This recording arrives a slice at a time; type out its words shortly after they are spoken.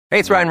Hey,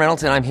 it's Ryan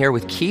Reynolds, and I'm here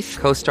with Keith,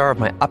 co-star of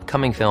my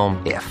upcoming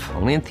film, If,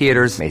 only in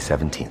theaters May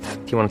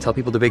 17th. Do you want to tell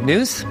people the big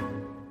news?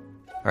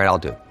 All right, I'll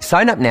do it.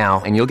 Sign up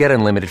now and you'll get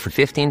unlimited for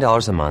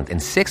 $15 a month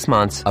and 6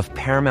 months of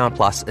Paramount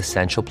Plus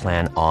Essential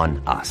Plan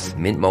on us.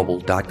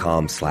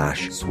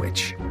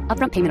 MintMobile.com/switch.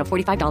 Upfront payment of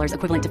 $45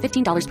 equivalent to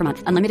 $15 per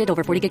month. Unlimited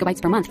over 40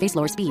 gigabytes per month. Face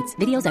lower speeds.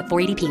 Videos at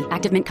 480p.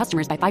 Active Mint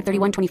customers by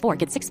 531.24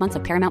 get 6 months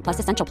of Paramount Plus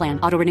Essential Plan.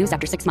 Auto renews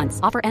after 6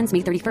 months. Offer ends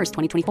May 31st,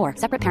 2024.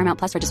 Separate Paramount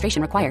Plus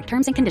registration required.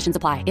 Terms and conditions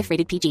apply if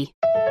rated PG.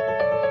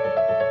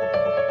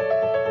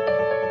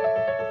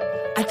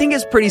 I think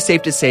it's pretty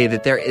safe to say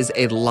that there is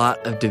a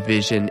lot of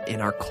division in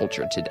our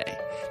culture today.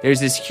 There's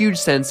this huge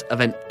sense of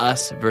an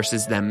us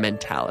versus them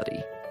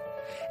mentality.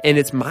 And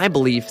it's my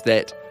belief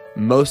that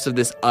most of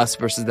this us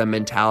versus them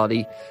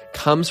mentality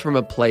comes from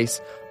a place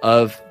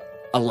of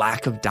a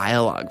lack of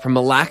dialogue, from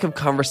a lack of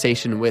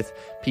conversation with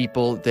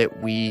people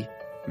that we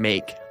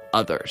make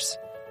others.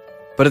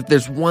 But if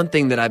there's one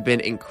thing that I've been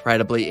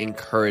incredibly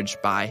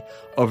encouraged by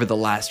over the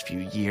last few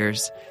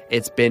years,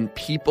 it's been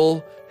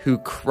people who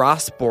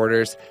cross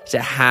borders to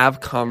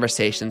have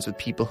conversations with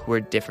people who are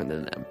different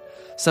than them.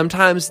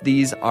 Sometimes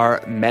these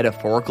are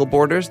metaphorical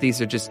borders. These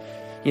are just,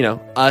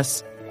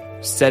 us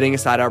setting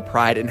aside our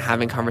pride and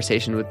having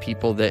conversation with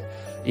people that,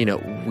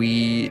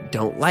 we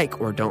don't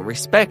like or don't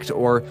respect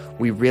or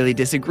we really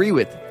disagree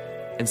with.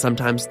 And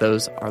sometimes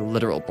those are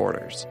literal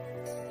borders.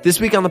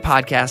 This week on the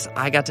podcast,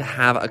 I got to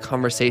have a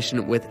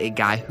conversation with a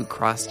guy who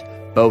crossed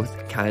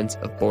both kinds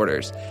of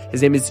borders.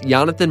 His name is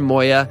Jonathan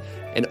Moya,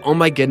 and oh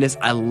my goodness,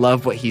 I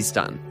love what he's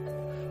done.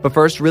 But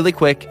first, really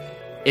quick,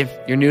 if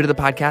you're new to the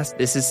podcast,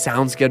 this is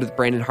Sounds Good with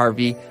Brandon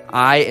Harvey.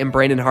 I am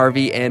Brandon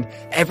Harvey, and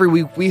every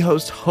week we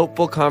host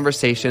hopeful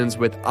conversations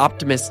with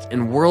optimists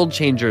and world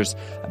changers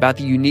about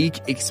the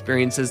unique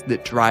experiences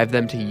that drive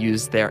them to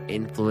use their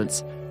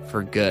influence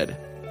for good.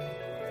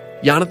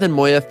 Jonathan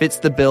Moya fits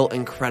the bill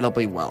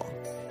incredibly well.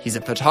 He's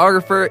a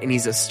photographer and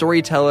he's a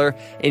storyteller,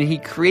 and he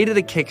created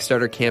a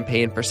Kickstarter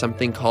campaign for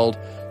something called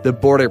The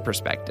Border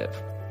Perspective.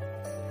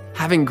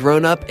 Having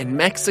grown up in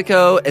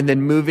Mexico and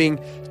then moving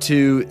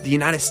to the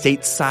United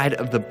States side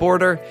of the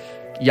border,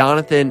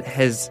 Jonathan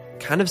has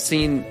kind of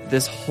seen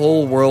this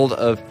whole world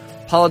of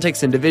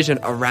politics and division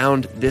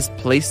around this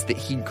place that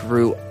he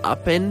grew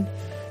up in.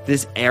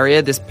 This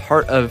area, this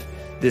part of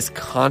this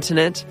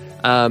continent,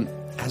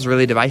 as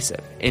really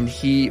divisive, and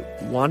he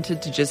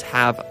wanted to just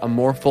have a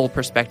more full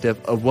perspective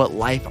of what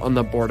life on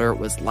the border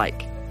was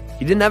like.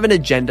 He didn't have an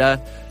agenda.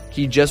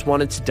 He just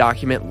wanted to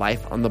document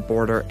life on the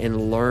border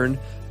and learn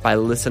by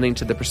listening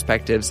to the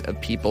perspectives of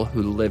people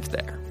who live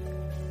there.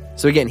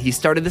 So again, he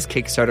started this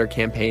Kickstarter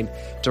campaign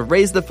to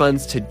raise the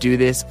funds to do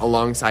this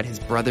alongside his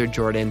brother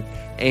Jordan,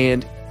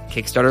 and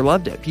Kickstarter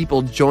loved it.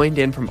 People joined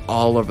in from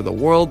all over the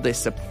world. They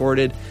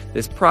supported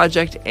this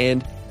project,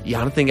 and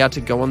Jonathan got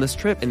to go on this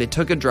trip, and they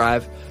took a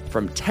drive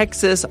from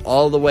Texas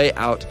all the way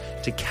out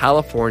to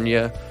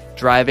California,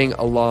 driving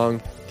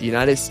along the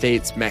United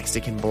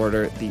States-Mexican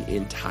border the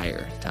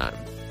entire time.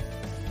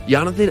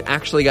 Jonathan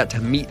actually got to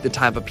meet the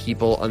type of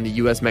people on the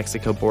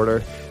US-Mexico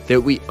border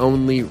that we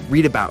only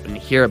read about and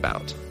hear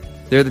about.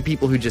 They're the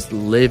people who just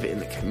live in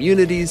the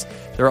communities.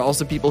 There are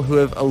also people who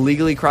have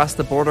illegally crossed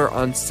the border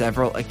on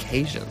several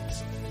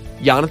occasions.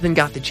 Jonathan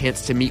got the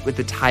chance to meet with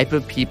the type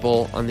of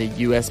people on the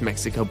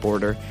US-Mexico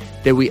border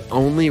that we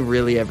only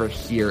really ever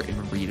hear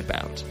and read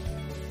about.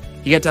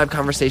 He got to have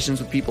conversations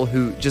with people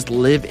who just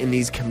live in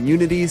these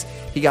communities.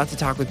 He got to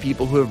talk with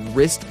people who have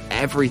risked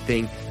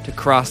everything to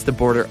cross the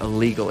border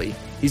illegally.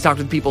 He's talked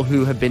with people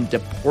who have been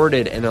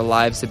deported and their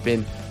lives have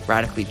been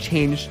radically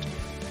changed.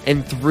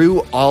 And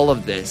through all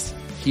of this,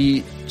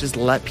 he just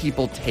let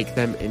people take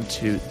them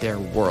into their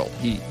world.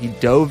 He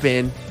dove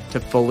in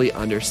to fully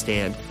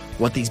understand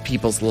what these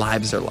people's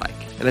lives are like.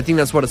 And I think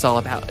that's what it's all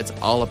about. It's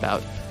all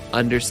about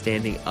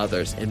understanding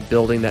others and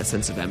building that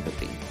sense of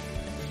empathy.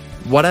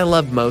 What I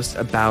love most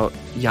about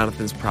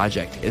Jonathan's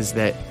project is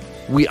that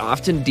we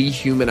often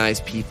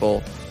dehumanize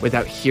people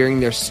without hearing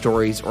their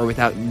stories or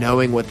without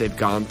knowing what they've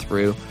gone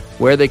through,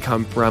 where they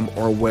come from,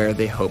 or where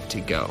they hope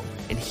to go.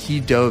 And he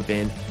dove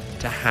in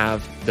to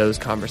have those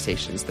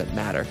conversations that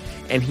matter.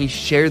 And he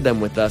shared them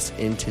with us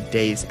in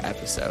today's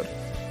episode.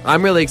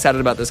 I'm really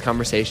excited about this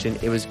conversation.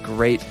 It was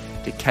great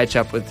to catch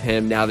up with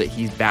him now that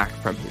he's back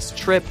from his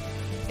trip,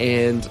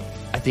 and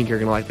I think you're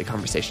going to like the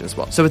conversation as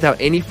well. So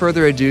without any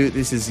further ado,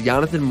 this is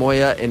Jonathan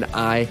Moya and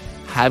I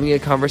having a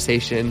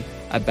conversation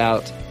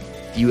about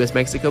the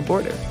US-Mexico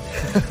border.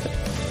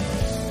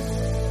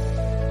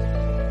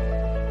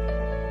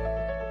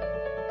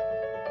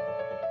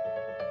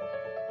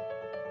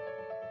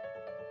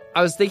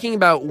 I was thinking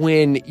about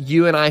when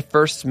you and I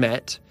first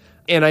met,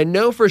 and I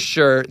know for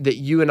sure that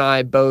you and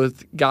I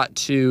both got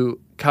to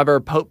cover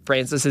Pope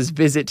Francis's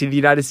visit to the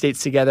United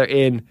States together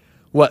in,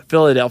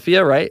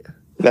 Philadelphia, right?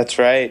 That's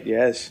right,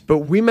 yes. But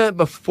we met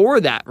before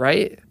that,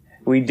 right?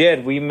 We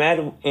did. We met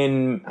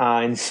in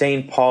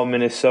St. Paul,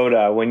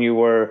 Minnesota, when you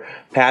were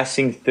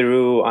passing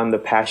through on the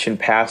Passion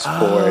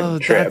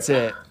Passport trip. That's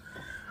it.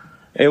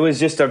 It was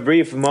just a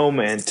brief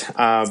moment,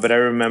 but I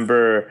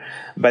remember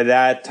by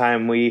that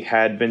time we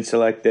had been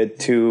selected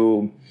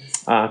to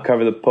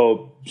cover the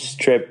Pope's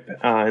trip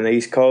on the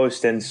East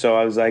Coast. And so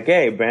I was like,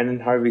 hey, Brandon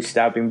Harvey's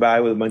stopping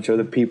by with a bunch of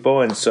other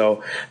people. And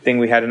so I think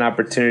we had an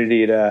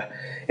opportunity to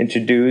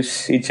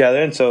introduce each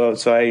other. And so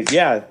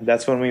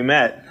that's when we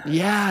met.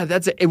 Yeah,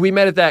 that's it. We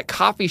met at that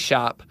coffee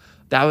shop.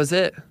 That was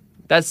it.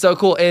 That's so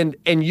cool. And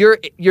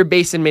you're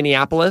based in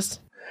Minneapolis?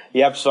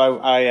 Yep. So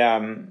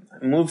I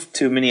moved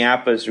to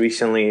Minneapolis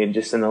recently,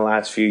 just in the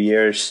last few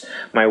years.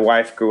 My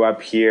wife grew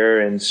up here,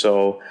 and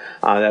so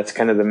that's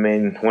kind of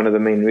one of the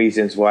main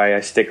reasons why I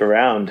stick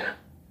around.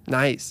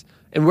 Nice.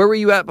 And where were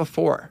you at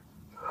before?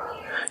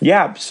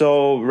 Yeah,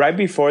 so right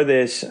before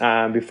this,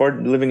 before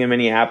living in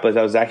Minneapolis,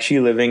 I was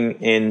actually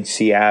living in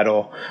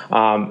Seattle.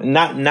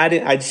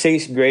 I'd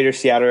say greater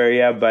Seattle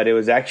area, but it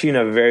was actually in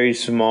a very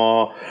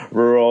small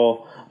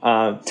rural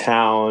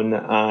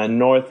town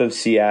north of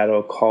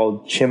Seattle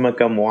called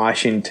Chimacum,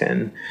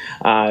 Washington.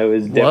 It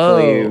was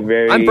definitely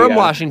very... I'm from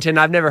Washington.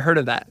 I've never heard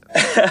of that.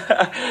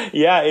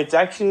 Yeah, it's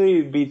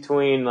actually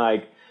between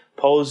like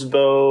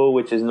Posebo,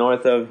 which is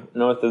north of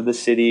the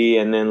city,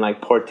 and then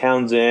like Port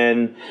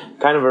Townsend,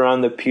 kind of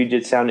around the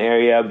Puget Sound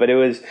area. But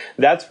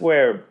that's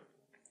where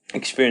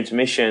Experience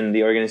Mission,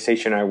 the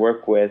organization I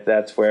work with,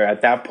 that's where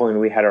at that point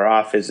we had our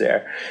office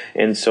there.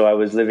 And so I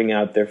was living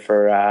out there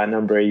for a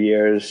number of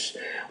years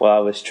while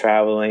I was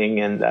traveling,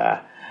 and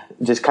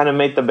just kind of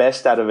made the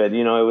best out of it.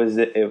 You know,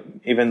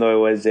 even though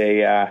it was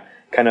a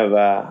kind of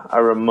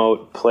a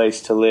remote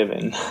place to live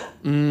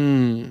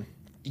in.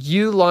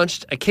 You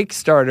launched a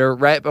Kickstarter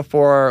right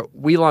before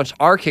we launched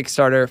our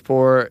Kickstarter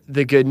for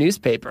the Good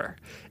Newspaper.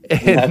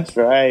 And that's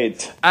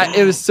right.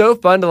 It was so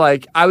fun to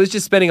I was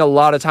just spending a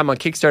lot of time on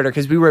Kickstarter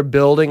because we were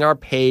building our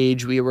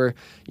page. We were,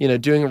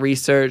 doing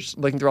research,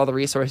 looking through all the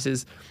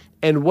resources.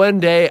 And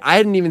one day I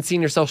hadn't even seen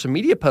your social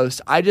media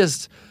post. I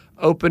just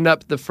opened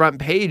up the front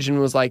page and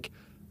was like,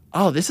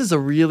 oh, this is a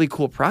really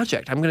cool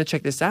project. I'm going to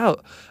check this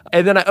out.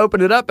 And then I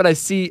opened it up and I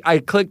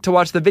clicked to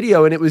watch the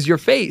video and it was your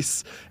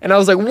face. And I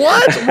was like,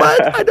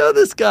 what? I know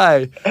this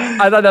guy.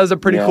 I thought that was a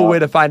pretty cool way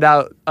to find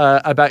out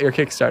about your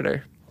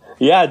Kickstarter.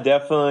 Yeah,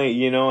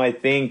 definitely. I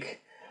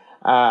think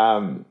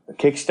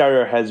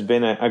Kickstarter has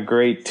been a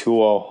great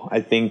tool,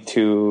 I think,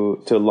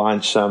 to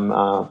launch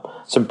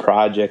some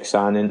projects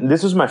on. And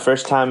this was my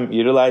first time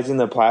utilizing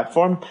the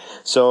platform.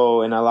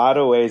 So in a lot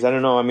of ways, I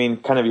don't know,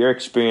 kind of your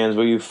experience,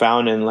 what you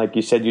found, and like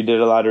you said, you did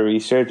a lot of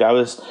research. I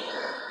was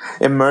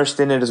immersed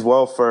in it as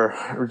well for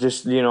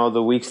just,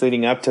 the weeks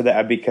leading up to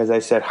that, because I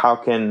said, how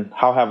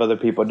have other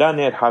people done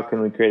it? How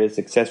can we create a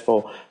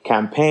successful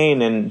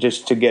campaign? And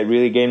just to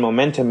gain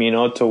momentum,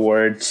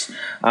 towards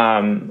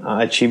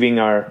achieving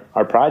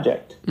our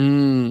project.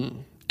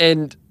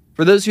 And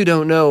for those who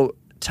don't know,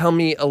 tell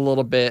me a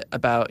little bit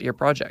about your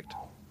project.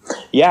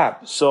 Yeah.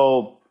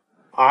 So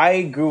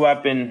I grew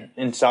up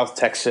in South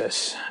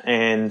Texas.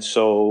 And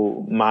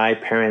so my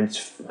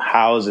parents'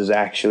 house is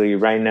actually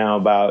right now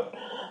about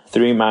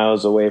 3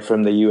 miles away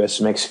from the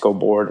U.S.-Mexico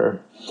border.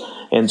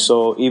 And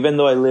so even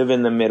though I live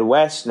in the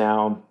Midwest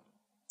now,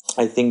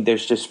 I think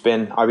there's just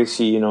been,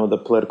 obviously, the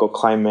political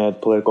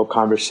climate, political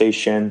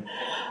conversation.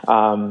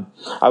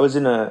 I was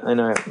in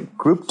a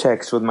group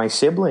text with my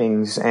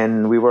siblings,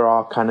 and we were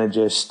all kind of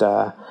just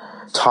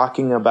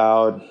talking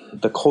about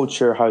the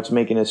culture, how it's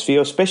making us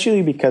feel,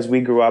 especially because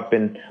we grew up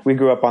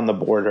on the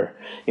border.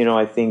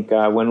 I think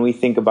when we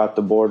think about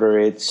the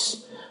border,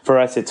 for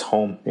us, it's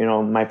home.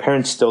 My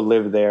parents still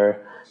live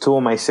there. Two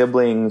of my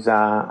siblings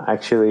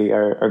actually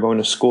are going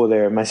to school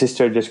there. My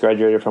sister just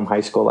graduated from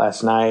high school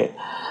last night.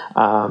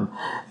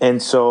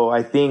 And so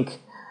I think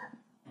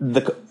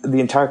the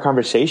entire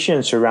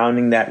conversation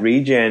surrounding that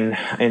region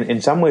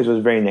in some ways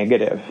was very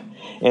negative,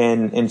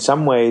 and in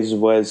some ways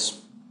was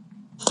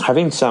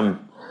having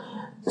some,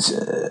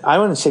 I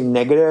don't want to say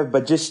negative,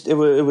 but just it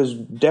was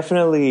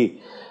definitely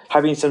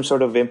having some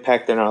sort of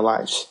impact in our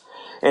lives.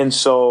 And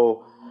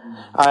so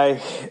I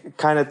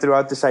kind of threw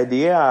out this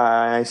idea.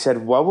 I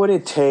said, what would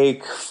it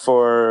take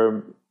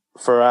for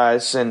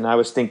us? And I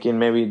was thinking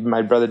maybe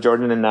my brother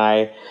Jordan and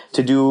I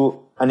to do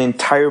an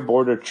entire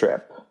border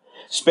trip,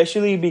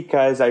 especially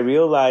because I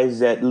realized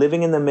that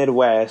living in the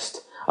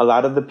Midwest, a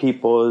lot of the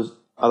people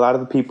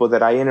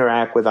that I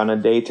interact with on a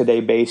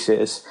day-to-day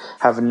basis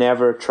have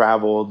never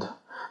traveled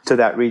to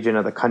that region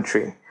of the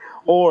country,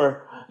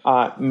 or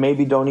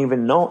maybe don't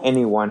even know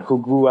anyone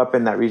who grew up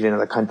in that region of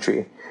the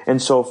country. And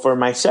so for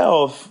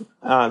myself,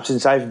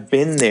 since I've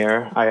been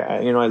there,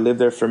 I lived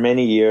there for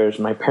many years.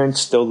 My parents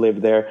still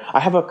live there. I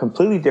have a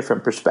completely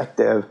different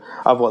perspective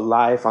of what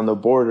life on the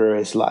border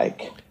is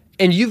like.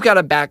 And you've got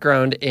a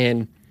background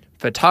in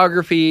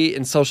photography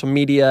and social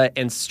media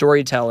and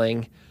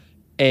storytelling.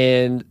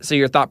 And so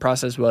your thought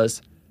process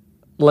was,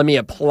 let me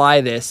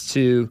apply this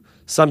to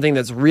something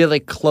that's really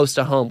close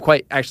to home,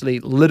 quite actually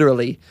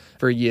literally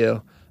for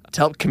you, to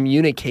help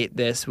communicate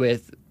this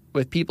with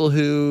people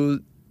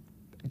who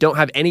don't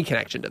have any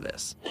connection to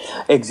this.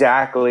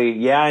 Exactly.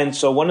 Yeah. And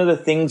so one of the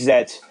things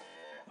that,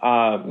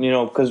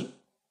 because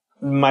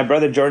my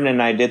brother Jordan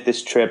and I did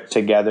this trip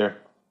together,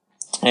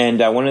 And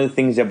one of the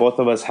things that both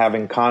of us have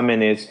in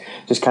common is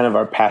just kind of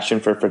our passion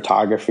for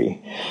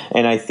photography.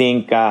 And I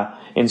think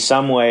in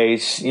some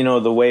ways,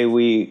 the way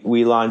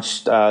we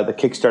launched the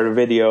Kickstarter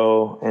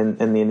video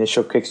and the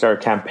initial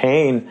Kickstarter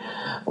campaign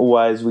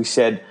was we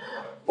said,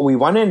 we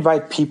want to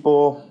invite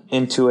people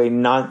into a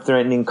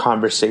non-threatening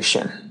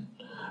conversation,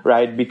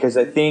 right? Because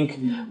I think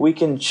we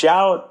can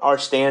shout our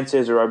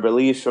stances or our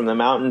beliefs from the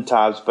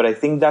mountaintops, but I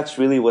think that's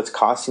really what's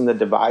causing the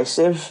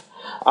divisive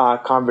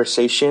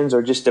conversations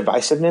or just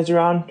divisiveness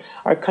around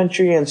our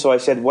country. And so I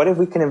said, what if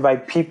we can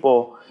invite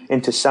people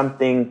into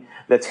something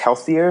that's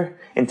healthier,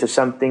 into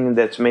something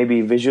that's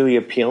maybe visually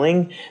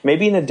appealing,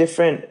 maybe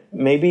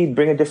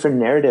bring a different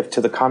narrative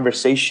to the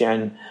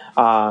conversation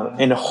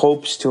in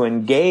hopes to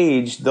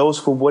engage those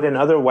who wouldn't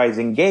otherwise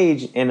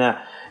engage in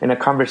a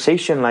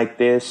conversation like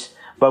this,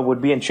 but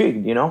would be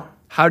intrigued,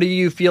 How do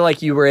you feel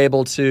like you were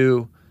able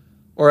to,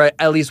 or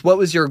at least what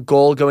was your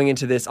goal going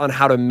into this on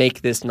how to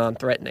make this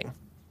non-threatening?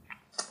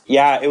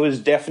 Yeah, it was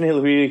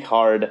definitely really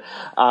hard.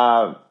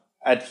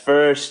 At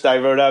first, I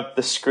wrote up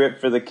the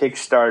script for the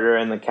Kickstarter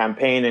and the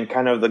campaign and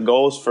kind of the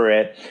goals for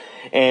it.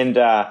 And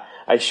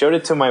I showed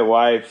it to my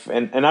wife.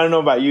 And I don't know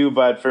about you,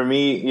 but for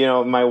me,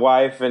 my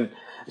wife, and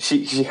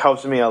she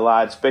helps me a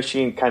lot,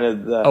 especially in kind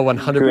of the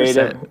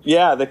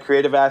 100%. The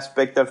creative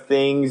aspect of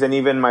things and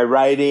even my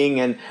writing.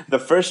 And the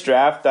first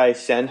draft I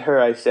sent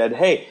her, I said,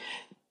 hey,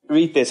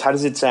 read this. How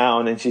does it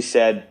sound? And she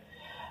said,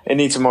 it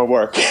needs more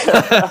work.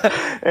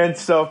 And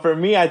so for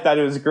me, I thought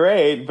it was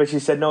great, but she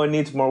said, no, it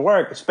needs more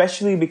work,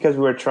 especially because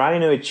we're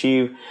trying to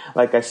achieve,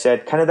 like I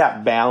said, kind of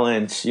that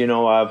balance,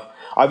 of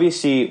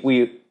obviously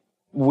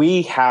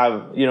we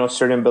have,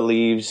 certain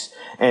beliefs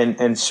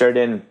and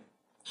certain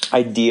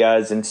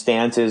ideas and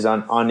stances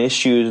on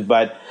issues,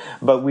 but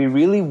we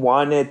really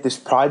wanted this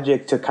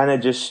project to kind of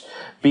just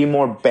be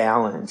more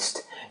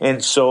balanced.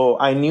 And so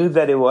I knew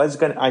that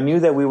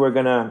we were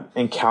gonna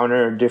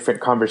encounter different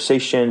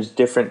conversations,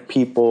 different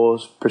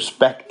people's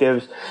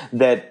perspectives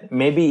that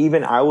maybe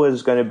even I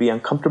was gonna be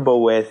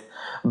uncomfortable with.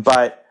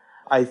 But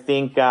I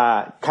think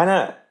kind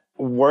of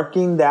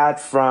working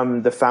that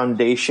from the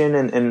foundation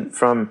and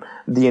from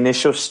the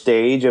initial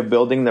stage of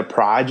building the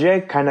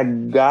project kind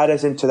of got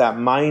us into that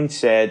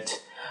mindset.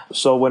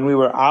 So when we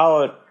were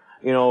out,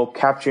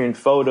 capturing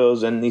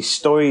photos and these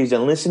stories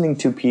and listening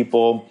to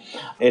people,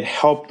 it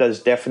helped us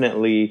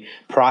definitely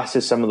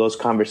process some of those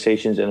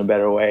conversations in a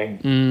better way.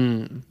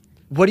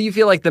 What do you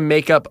feel like the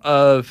makeup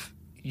of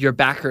your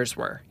backers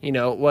were?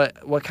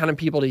 What kind of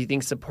people do you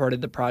think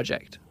supported the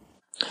project?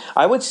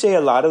 I would say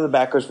a lot of the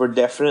backers were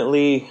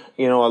definitely,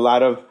 a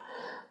lot of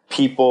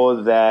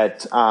people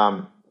that,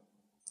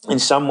 in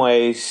some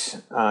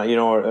ways,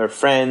 are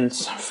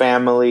friends,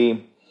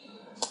 family,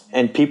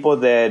 and people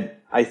that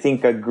I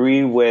think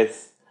agree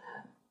with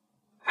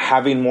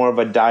having more of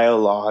a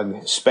dialogue,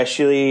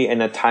 especially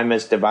in a time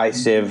as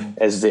divisive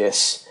as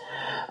this.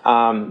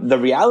 The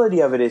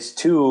reality of it is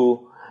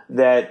too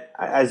that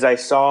as I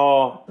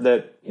saw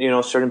that,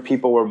 certain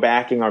people were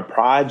backing our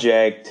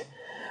project,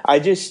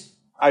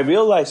 I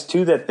realized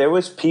too that there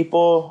was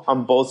people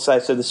on both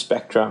sides of the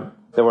spectrum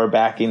that were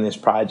backing this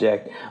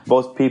project.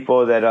 Both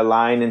people that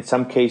align in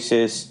some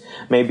cases,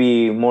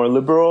 maybe more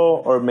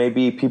liberal, or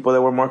maybe people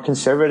that were more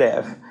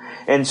conservative.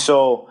 And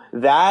so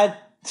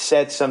that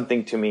said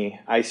something to me.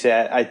 I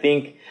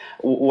think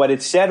what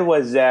it said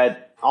was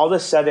that all of a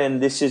sudden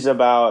this is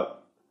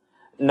about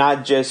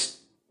not just,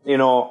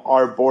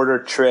 our border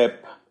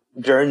trip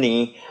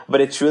journey,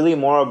 but it's really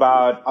more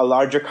about a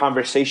larger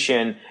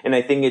conversation. And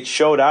I think it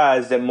showed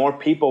us that more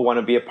people want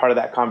to be a part of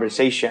that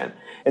conversation.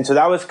 And so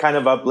that was kind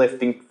of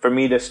uplifting for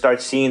me to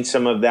start seeing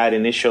some of that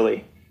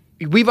initially.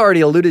 We've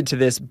already alluded to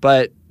this,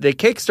 but the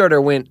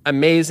Kickstarter went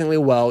amazingly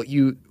well.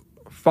 You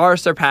far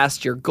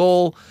surpassed your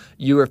goal.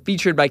 You were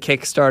featured by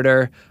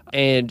Kickstarter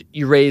and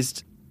you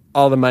raised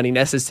all the money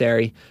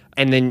necessary.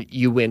 And then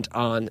you went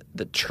on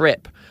the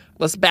trip.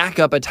 Let's back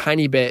up a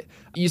tiny bit.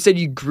 You said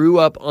you grew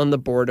up on the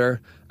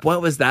border.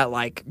 What was that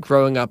like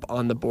growing up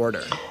on the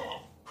border?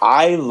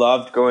 I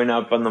loved growing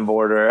up on the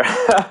border.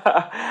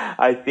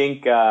 I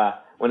think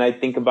when I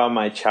think about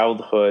my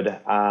childhood,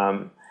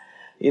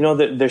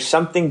 there's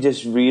something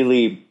just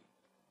really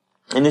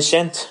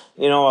innocent,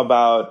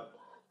 about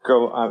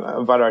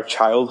our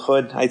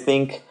childhood, I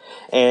think.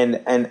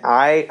 And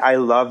I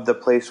loved the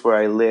place where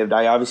I lived.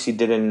 I obviously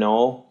didn't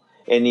know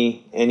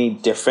any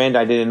different.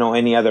 I didn't know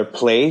any other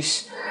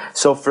place.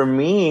 So for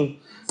me,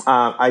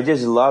 I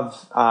just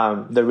love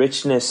the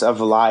richness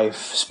of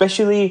life,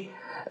 especially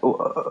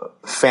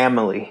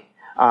family.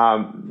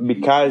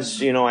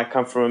 Because, I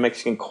come from a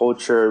Mexican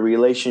culture,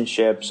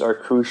 relationships are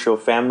crucial.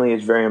 Family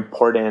is very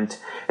important.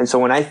 And so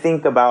when I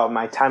think about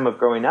my time of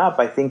growing up,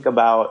 I think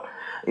about,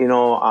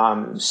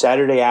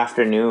 Saturday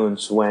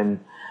afternoons when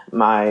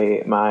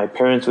my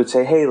parents would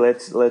say, hey,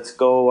 let's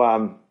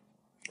go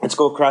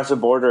across the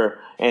border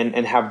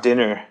and have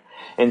dinner.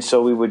 And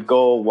so we would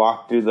go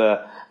walk through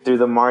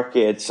the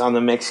markets on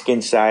the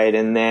Mexican side,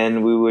 and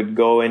then we would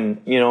go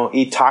and,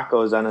 eat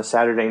tacos on a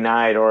Saturday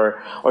night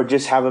or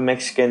just have a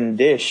Mexican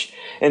dish.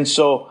 And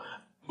so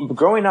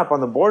growing up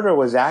on the border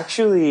was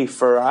actually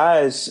for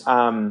us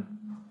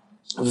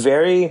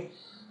very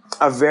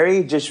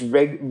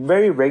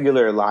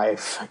regular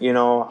life.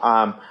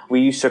 We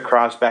used to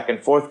cross back and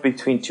forth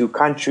between two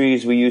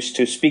countries. We used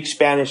to speak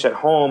Spanish at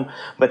home,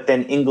 but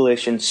then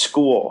English in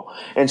school.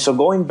 And so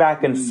going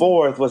back and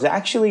forth was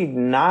actually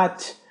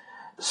not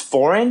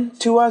foreign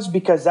to us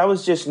because that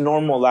was just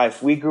normal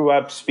life. We grew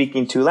up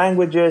speaking two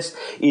languages,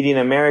 eating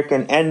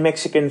American and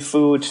Mexican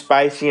food,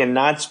 spicy and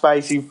not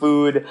spicy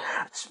food,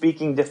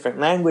 speaking different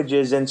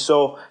languages. And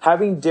so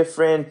having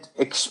different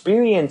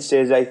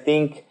experiences, I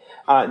think,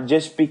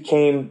 just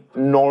became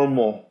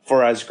normal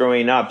for us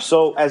growing up.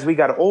 So as we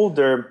got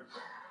older,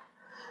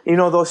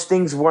 those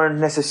things weren't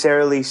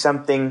necessarily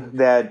something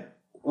that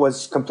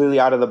was completely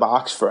out of the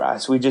box for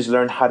us. We just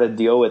learned how to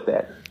deal with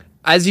it.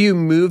 As you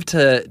move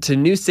to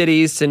new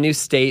cities, to new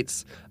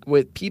states,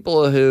 with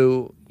people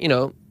who,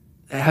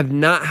 have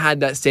not had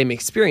that same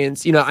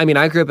experience,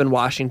 I grew up in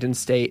Washington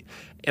State,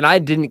 and I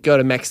didn't go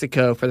to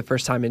Mexico for the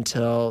first time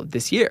until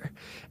this year.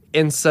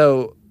 And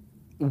so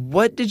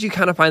what did you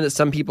kind of find that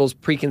some people's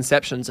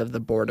preconceptions of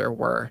the border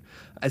were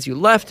as you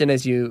left and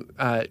as you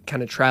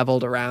kind of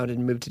traveled around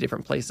and moved to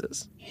different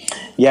places?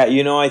 Yeah,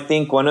 I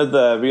think one of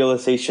the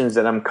realizations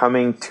that I'm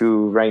coming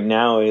to right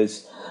now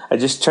is I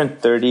just turned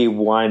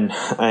 31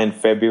 in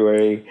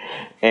February,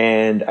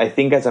 and I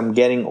think as I'm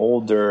getting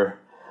older,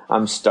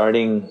 I'm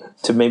starting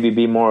to maybe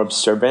be more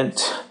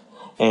observant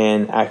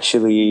and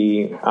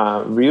actually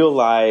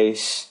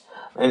realize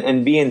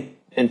and be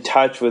in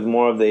touch with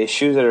more of the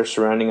issues that are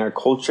surrounding our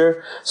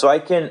culture. So I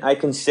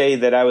can say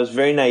that I was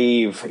very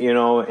naive,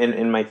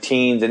 in my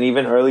teens and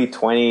even early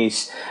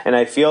 20s. And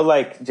I feel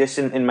like just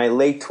in my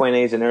late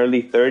 20s and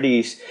early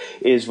 30s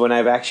is when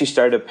I've actually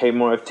started to pay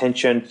more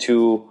attention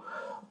to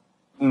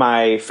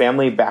my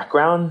family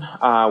background,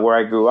 where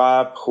I grew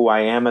up, who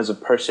I am as a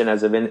person,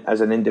 as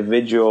an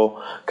individual,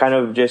 kind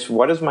of just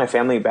what is my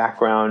family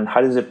background?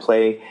 How does it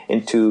play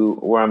into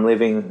where I'm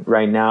living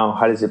right now?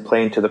 How does it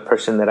play into the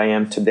person that I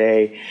am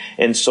today?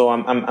 And so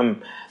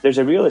I'm there's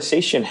a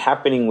realization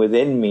happening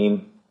within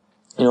me,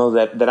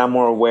 that I'm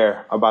more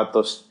aware about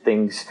those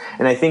things.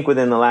 And I think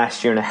within the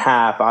last year and a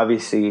half,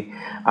 obviously,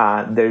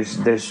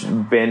 there's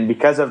been,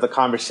 because of the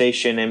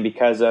conversation and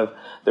because of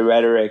the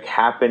rhetoric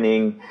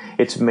happening,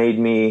 it's made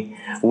me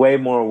way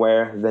more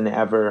aware than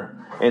ever.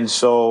 And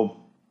so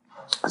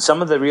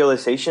some of the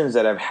realizations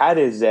that I've had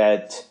is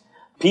that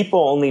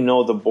people only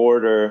know the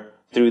border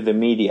through the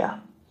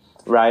media,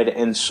 right?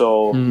 And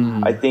so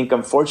I think,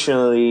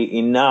 unfortunately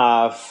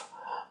enough,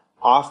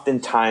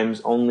 oftentimes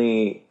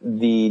only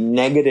the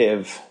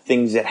negative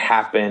things that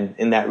happen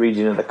in that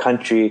region of the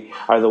country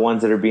are the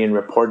ones that are being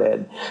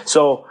reported.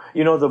 So,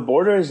 the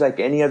border is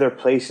like any other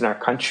place in our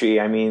country.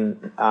 I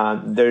mean,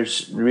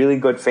 there's really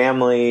good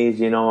families,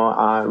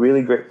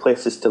 really great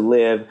places to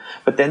live,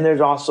 but then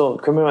there's also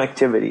criminal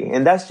activity.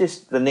 And that's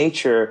just the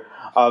nature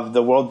of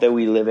the world that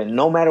we live in,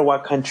 no matter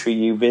what country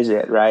you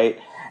visit, right?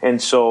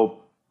 And so,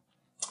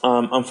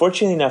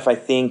 unfortunately enough, I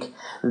think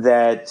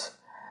that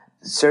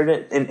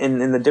certain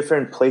in the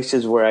different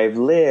places where I've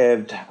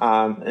lived,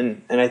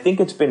 and I think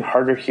it's been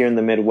harder here in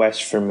the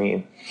Midwest for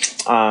me,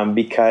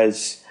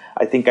 because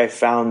I think I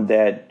found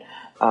that,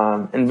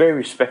 and very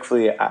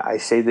respectfully I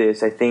say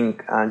this, I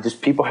think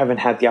just people haven't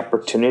had the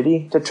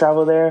opportunity to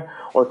travel there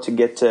or to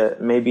get to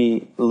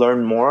maybe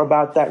learn more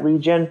about that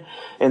region.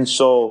 And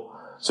so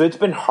it's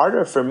been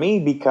harder for me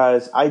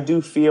because I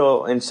do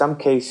feel in some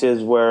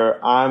cases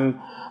where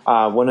I'm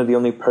one of the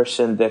only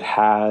person that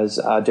has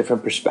a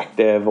different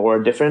perspective or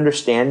a different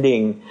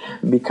understanding,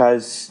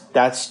 because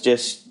that's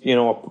just,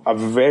 a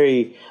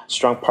very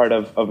strong part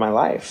of my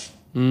life.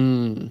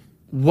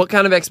 What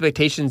kind of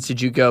expectations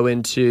did you go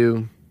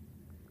into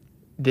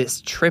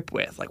this trip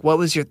with? Like, what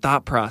was your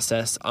thought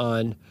process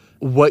on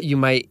what you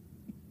might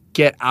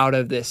get out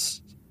of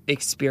this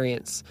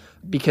experience?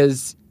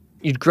 Because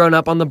you'd grown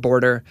up on the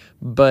border,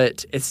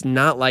 but it's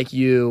not like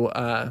you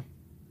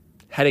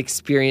had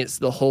experienced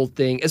the whole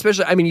thing.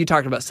 Especially, you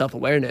talked about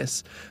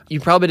self-awareness. You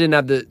probably didn't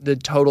have the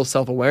total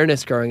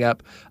self-awareness growing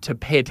up to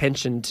pay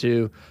attention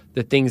to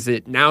the things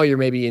that now you're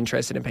maybe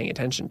interested in paying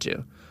attention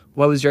to.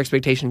 What was your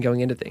expectation going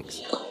into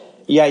things?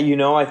 Yeah,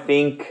 I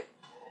think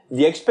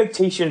the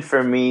expectation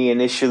for me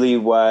initially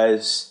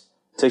was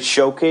to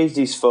showcase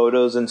these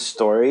photos and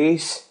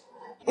stories,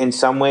 in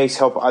some ways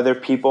help other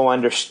people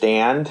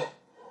understand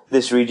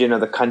this region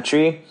of the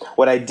country.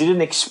 What I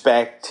didn't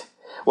expect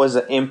was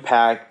the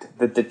impact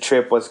that the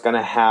trip was going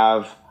to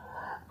have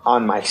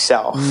on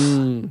myself.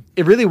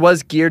 It really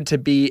was geared to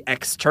be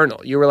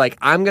external. You were like,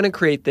 I'm going to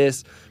create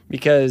this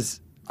because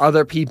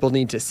other people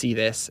need to see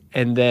this.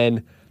 And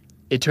then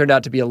it turned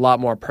out to be a lot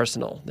more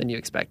personal than you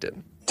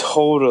expected.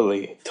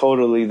 Totally.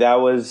 That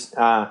was,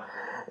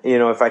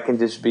 if I can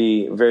just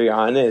be very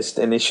honest,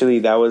 initially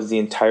that was the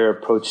entire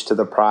approach to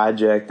the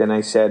project. And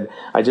I said,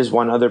 I just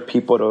want other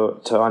people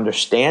to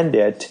understand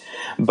it.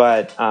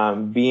 But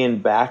being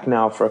back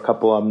now for a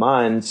couple of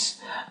months,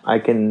 I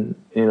can,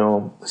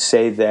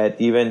 say that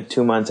even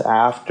 2 months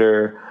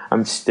after,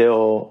 I'm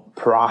still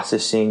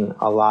processing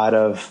a lot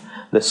of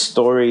the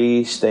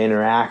stories, the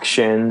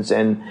interactions,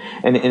 and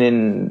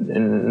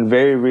in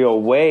very real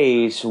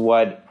ways,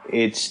 what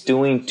it's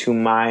doing to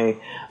my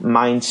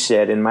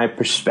mindset and my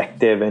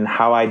perspective and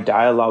how I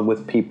dialogue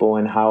with people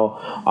and how,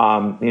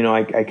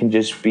 I can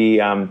just be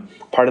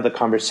part of the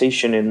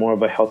conversation in more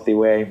of a healthy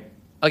way.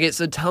 Okay,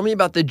 so tell me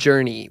about the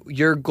journey.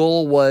 Your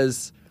goal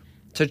was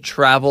to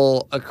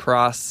travel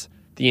across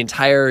the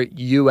entire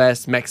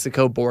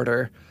U.S.-Mexico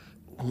border.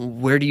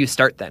 Where do you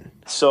start then?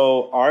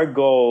 So our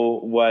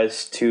goal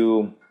was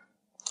to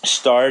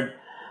start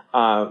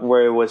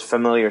where it was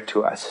familiar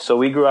to us. So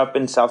we grew up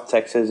in South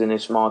Texas in a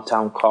small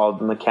town called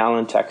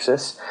McAllen,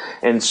 Texas.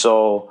 And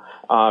so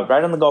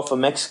right on the Gulf of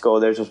Mexico,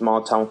 there's a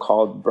small town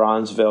called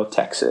Bronzeville,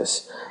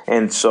 Texas.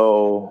 And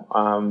so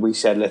we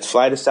said, let's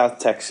fly to South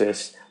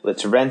Texas,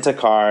 let's rent a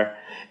car,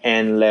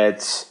 and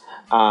let's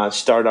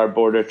start our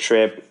border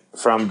trip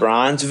from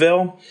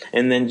Bronzeville,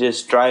 and then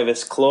just drive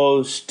as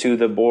close to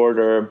the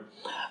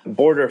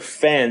border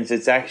fence.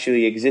 It's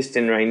actually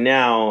existing right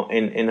now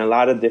in a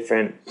lot of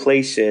different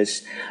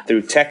places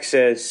through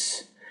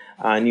Texas,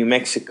 New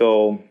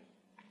Mexico,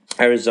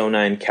 Arizona,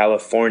 and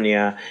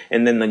California.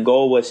 And then the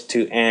goal was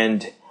to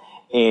end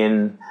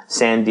in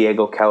San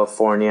Diego,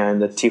 California, and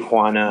the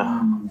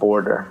Tijuana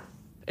border.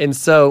 And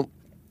so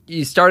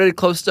you started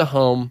close to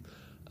home.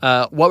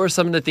 What were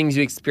some of the things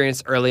you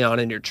experienced early on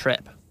in your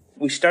trip?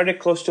 We started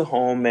close to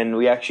home, and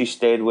we actually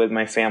stayed with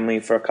my family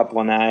for a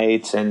couple of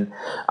nights and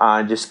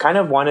just kind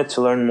of wanted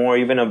to learn more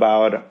even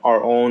about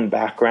our own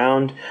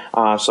background.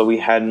 So we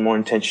had more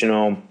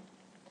intentional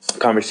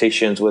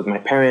conversations with my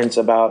parents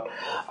about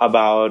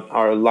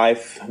our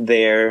life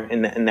there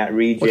in that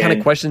region. What kind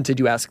of questions did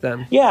you ask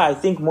them? Yeah, I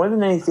think more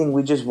than anything,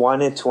 we just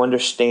wanted to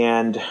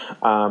understand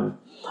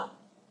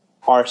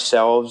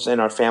ourselves and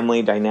our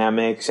family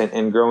dynamics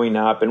and growing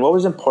up. And what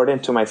was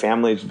important to my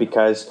family is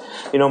because,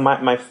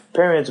 my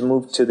parents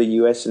moved to the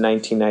U.S. in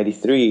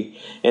 1993.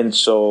 And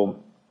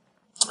so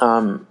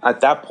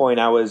at that point,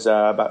 I was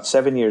about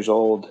 7 years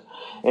old.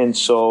 And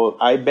so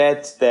I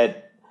bet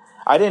that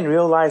I didn't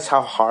realize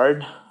how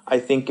hard I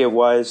think it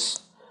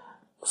was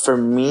for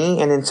me.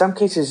 And in some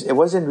cases, it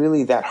wasn't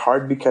really that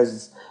hard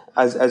because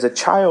as a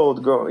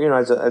child,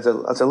 as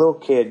a little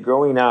kid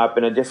growing up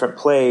in a different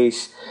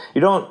place, I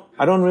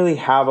don't really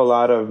have a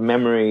lot of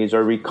memories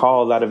or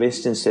recall a lot of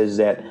instances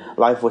that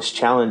life was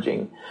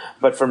challenging.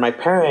 But for my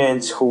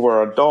parents who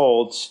were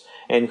adults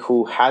and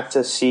who had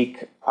to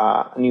seek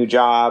new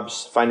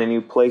jobs, find a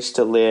new place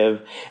to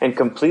live, and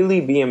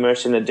completely be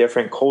immersed in a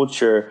different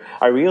culture,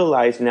 I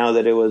realize now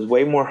that it was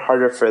way more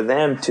harder for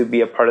them to be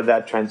a part of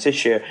that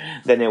transition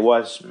than it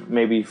was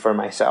maybe for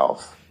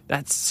myself.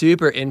 That's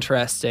super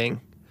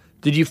interesting.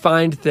 Did you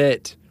find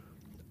that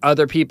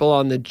other people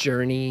on the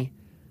journey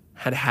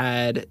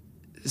had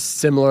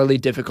similarly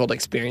difficult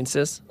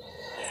experiences?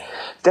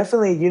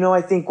 Definitely.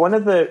 I think one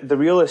of the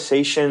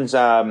realizations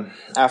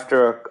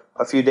after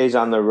a few days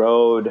on the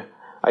road,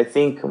 I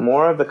think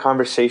more of the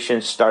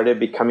conversation started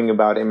becoming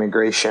about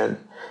immigration.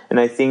 And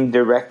I think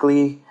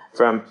directly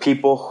from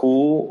people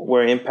who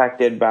were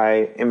impacted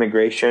by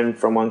immigration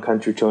from one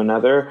country to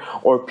another,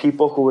 or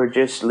people who were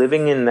just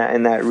living in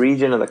that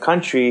region of the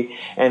country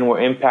and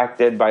were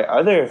impacted by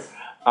other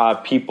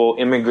people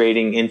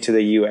immigrating into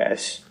the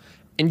U.S.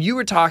 And you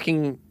were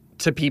talking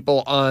to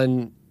people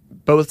on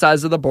both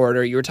sides of the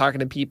border. You were talking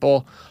to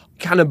people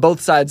kind of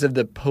both sides of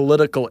the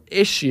political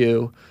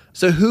issue.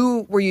 So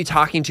who were you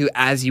talking to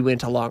as you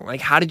went along?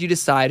 Like, how did you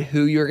decide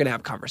who you were going to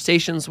have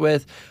conversations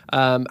with?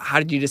 How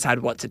did you decide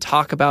what to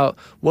talk about?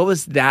 What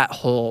was that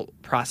whole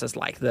process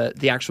like,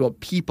 the actual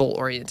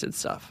people-oriented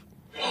stuff?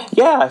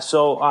 Yeah,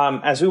 so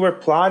as we were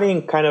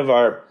plotting kind of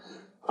our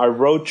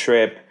road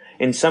trip,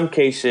 in some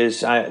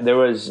cases, there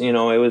was, it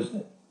was...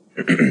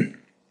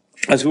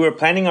 As we were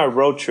planning our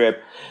road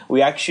trip,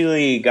 we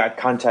actually got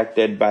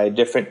contacted by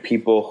different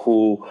people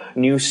who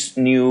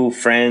knew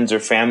friends or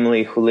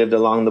family who lived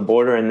along the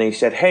border, and they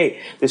said,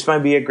 hey, this might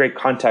be a great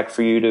contact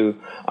for you to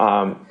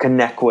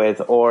connect with.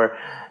 Or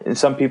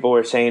some people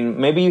were saying,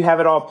 maybe you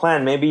have it all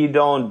planned, maybe you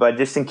don't, but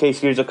just in case,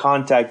 here's a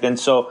contact. And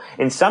so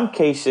in some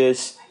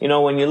cases,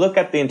 when you look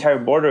at the entire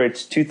border,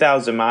 it's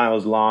 2,000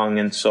 miles long.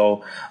 And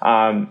so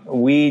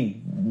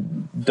we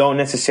don't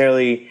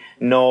necessarily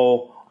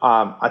know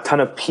a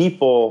ton of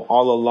people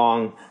all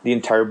along the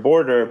entire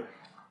border.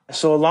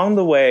 So along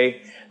the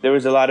way, there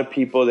was a lot of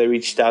people that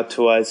reached out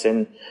to us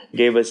and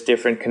gave us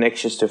different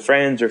connections to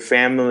friends or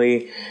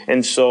family.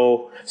 And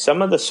so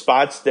some of the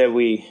spots that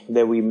we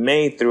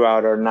made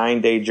throughout our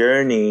 9-day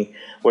journey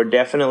were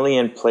definitely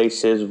in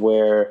places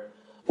where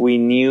we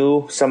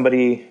knew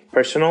somebody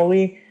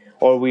personally,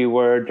 or we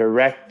were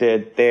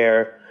directed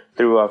there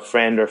through a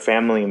friend or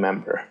family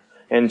member.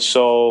 And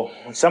so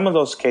in some of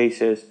those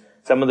cases,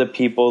 some of the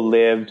people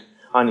lived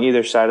on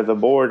either side of the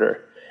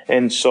border.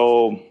 And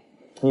so,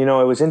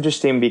 it was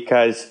interesting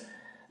because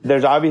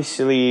there's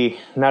obviously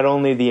not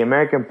only the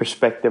American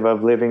perspective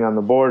of living on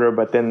the border,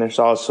 but then there's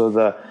also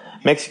the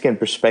Mexican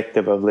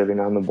perspective of living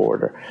on the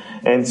border.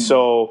 And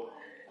so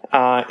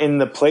in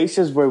the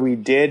places where we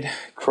did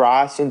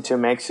cross into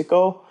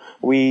Mexico,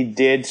 we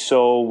did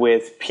so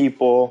with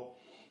people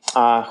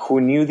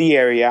who knew the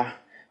area,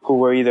 who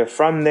were either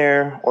from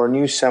there or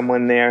knew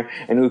someone there,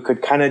 and who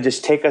could kind of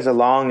just take us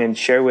along and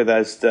share with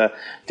us the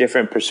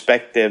different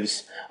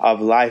perspectives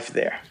of life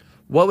there.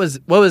 What was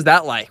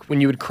that like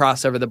when you would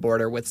cross over the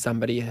border with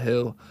somebody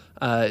who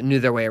knew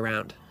their way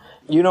around?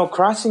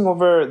 Crossing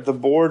over the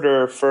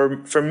border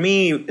for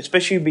me,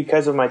 especially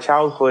because of my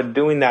childhood,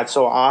 doing that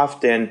so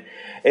often,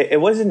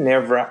 it wasn't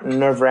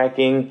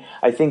nerve-wracking.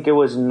 I think it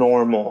was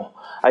normal.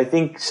 I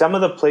think some of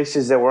the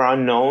places that were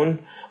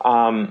unknown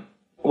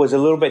was a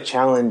little bit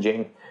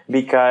challenging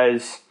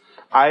because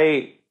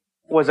I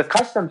was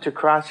accustomed to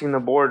crossing the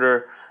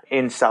border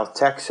in South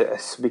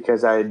Texas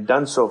because I had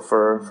done so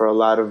for a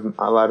lot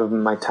of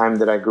my time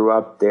that I grew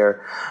up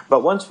there.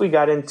 But once we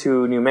got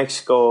into New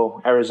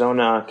Mexico,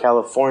 Arizona,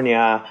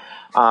 California,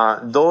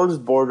 those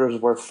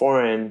borders were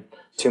foreign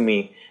to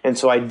me. And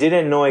so I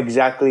didn't know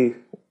exactly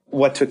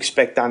what to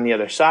expect on the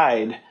other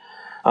side.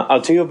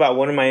 I'll tell you about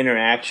one of my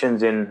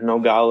interactions in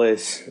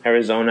Nogales,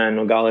 Arizona, and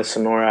Nogales,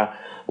 Sonora.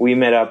 We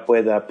met up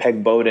with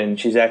Peg Bowden.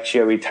 She's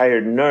actually a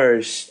retired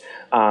nurse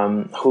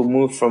who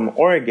moved from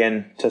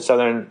Oregon to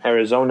southern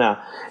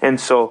Arizona. And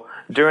so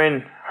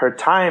during her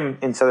time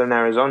in southern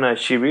Arizona,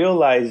 she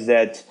realized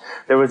that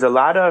there was a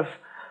lot of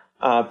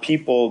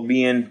people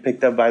being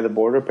picked up by the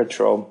Border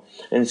Patrol.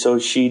 And so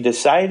she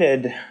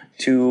decided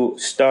to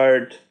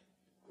start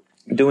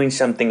doing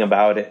something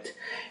about it.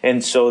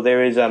 And so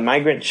there is a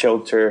migrant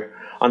shelter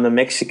on the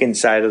Mexican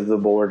side of the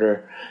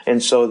border.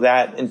 And so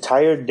that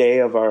entire day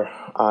of our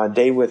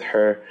day with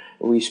her,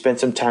 we spent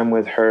some time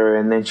with her,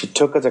 and then she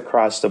took us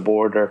across the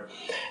border.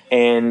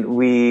 And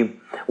we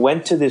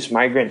went to this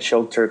migrant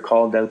shelter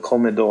called El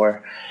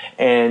Comedor,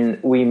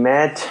 and we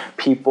met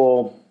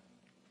people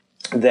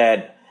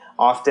that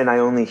often I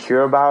only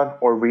hear about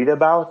or read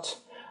about,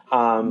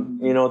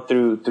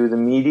 through the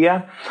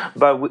media.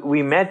 But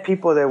we met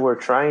people that were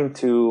trying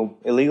to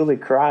illegally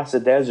cross the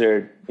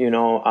desert,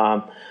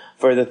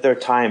 for the third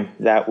time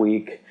that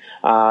week.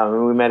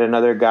 We met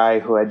another guy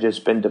who had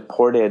just been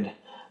deported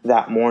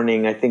that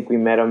morning. I think we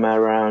met him at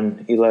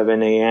around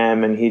 11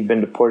 a.m. and he'd been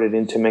deported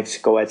into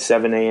Mexico at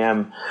 7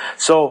 a.m.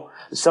 So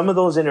some of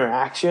those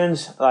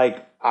interactions,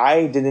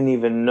 I didn't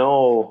even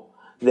know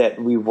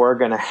that we were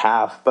going to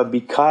have, but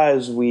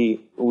because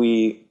we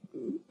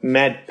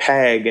met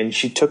Peg and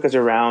she took us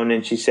around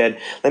and she said,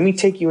 let me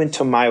take you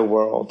into my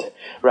world,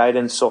 right?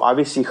 And so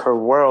obviously her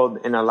world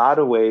in a lot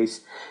of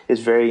ways is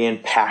very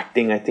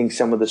impacting. I think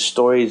some of the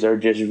stories are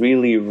just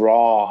really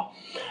raw.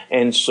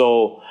 And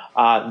so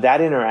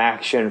that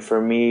interaction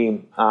for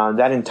me,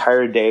 that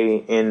entire day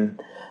in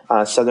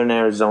southern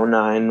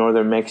Arizona and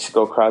northern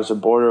Mexico across the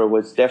border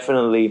was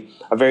definitely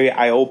a very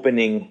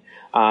eye-opening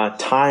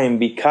time,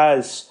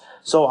 because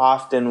so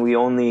often we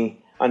only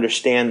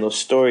understand those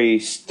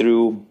stories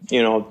through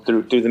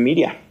the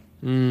media.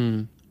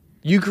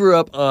 You grew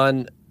up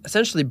on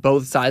essentially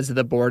both sides of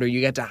the border.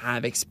 You get to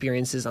have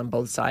experiences on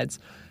both sides.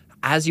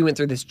 As you went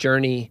through this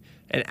journey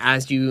and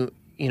as you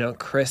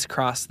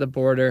crisscrossed the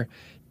border,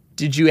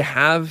 did you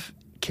have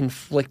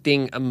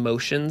conflicting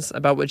emotions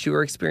about what you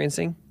were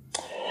experiencing?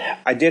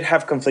 I did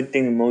have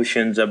conflicting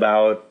emotions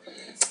about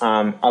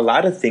a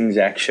lot of things,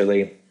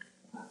 actually,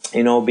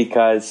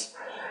 because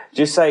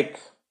just like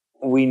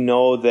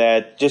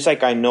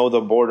I know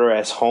the border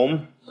as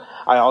home,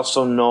 I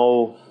also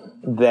know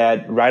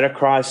that right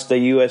across the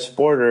U.S.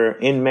 border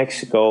in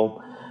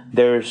Mexico,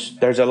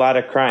 there's a lot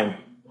of crime,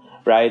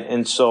 right?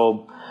 And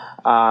so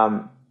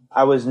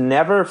I was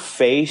never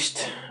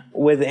faced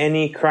with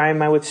any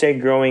crime, I would say,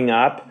 growing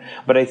up.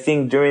 But I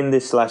think during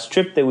this last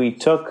trip that we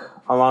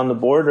took along the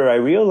border, I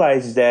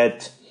realized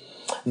that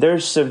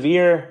there's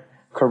severe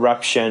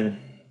corruption.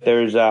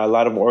 There's a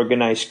lot of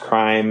organized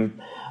crime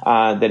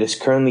that is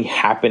currently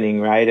happening,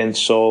 right? And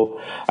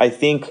so I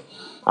think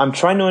I'm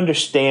trying to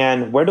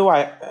understand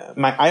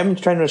I'm trying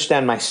to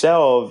understand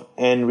myself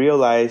and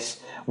realize,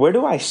 where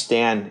do I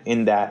stand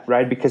in that,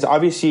 right? Because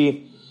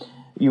obviously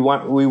we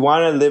want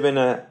to live in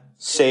a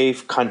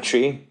safe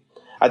country.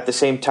 At the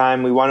same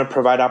time, we want to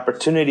provide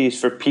opportunities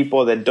for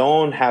people that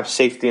don't have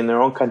safety in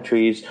their own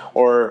countries,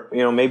 or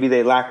maybe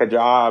they lack a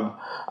job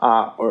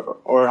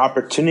or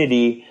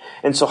opportunity.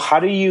 And so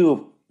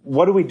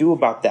what do we do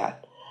about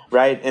that,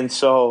 right? And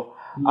so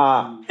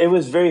it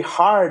was very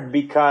hard,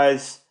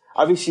 because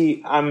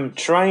obviously I'm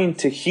trying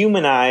to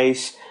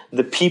humanize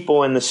the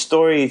people and the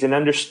stories and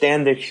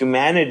understand their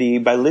humanity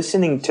by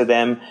listening to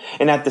them.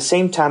 And at the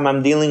same time,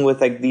 I'm dealing with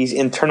these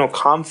internal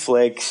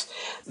conflicts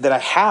that I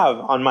have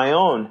on my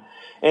own.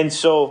 And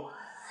so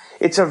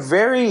it's a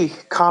very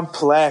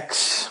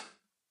complex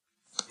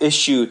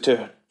issue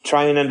to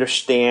try and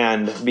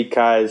understand,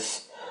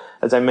 because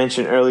as I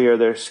mentioned earlier,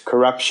 there's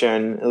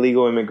corruption,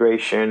 illegal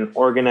immigration,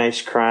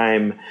 organized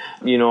crime.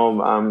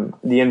 The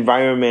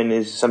environment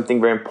is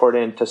something very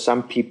important to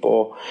some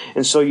people.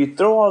 And so you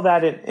throw all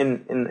that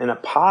in a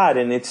pot,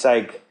 and it's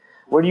like,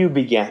 where do you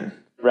begin,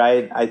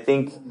 right? I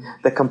think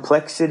the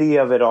complexity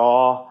of it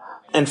all,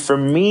 and for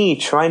me,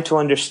 trying to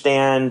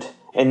understand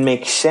and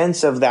make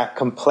sense of that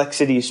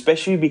complexity,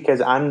 especially because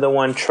I'm the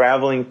one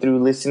traveling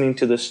through, listening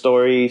to the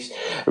stories,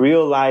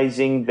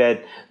 realizing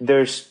that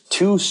there's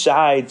two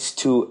sides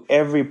to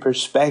every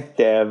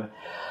perspective.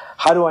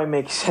 How do I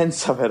make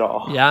sense of it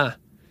all? Yeah.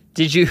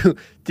 Did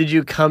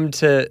you come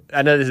to,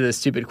 I know this is a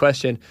stupid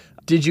question,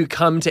 did you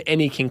come to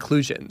any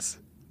conclusions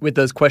with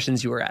those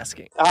questions you were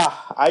asking?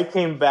 I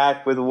came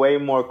back with way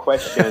more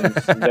questions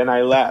than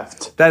I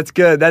left. That's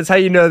good. That's how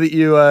you know that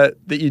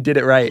you did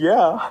it right.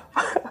 Yeah.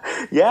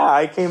 Yeah,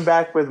 I came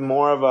back with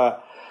more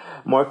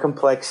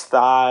complex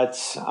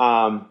thoughts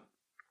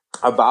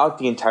about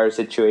the entire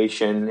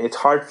situation. It's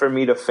hard for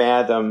me to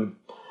fathom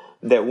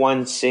that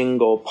one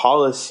single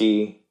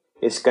policy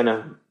is going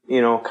to,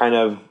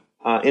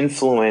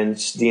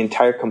 influence the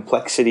entire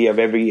complexity of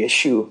every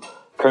issue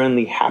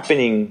currently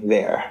happening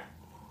there.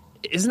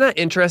 Isn't that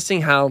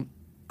interesting how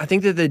I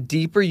think that the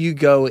deeper you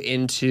go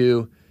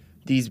into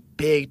these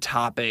big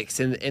topics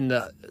and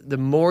the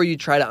more you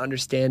try to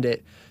understand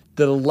it,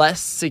 the less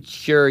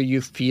secure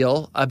you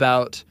feel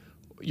about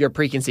your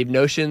preconceived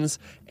notions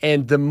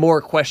and the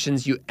more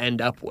questions you end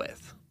up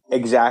with.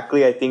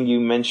 Exactly. I think you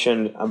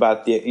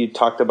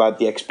talked about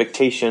the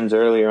expectations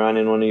earlier on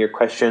in one of your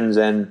questions,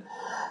 and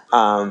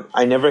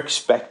I never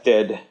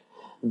expected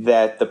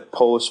that the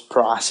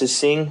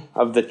post-processing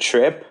of the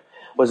trip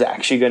was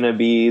actually going to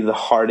be the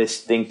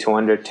hardest thing to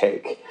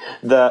undertake.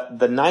 The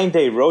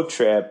 9-day road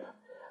trip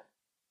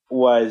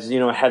was,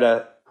 had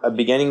a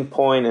beginning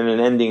point and an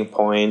ending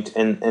point,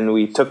 and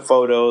we took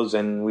photos,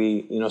 and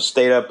we,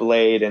 stayed up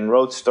late and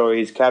wrote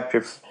stories,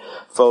 captured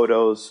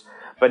photos.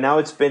 But now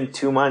it's been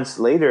 2 months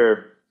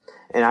later,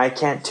 and I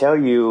can't tell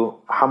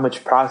you how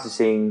much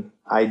processing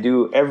I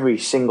do every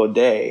single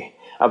day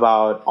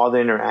about all the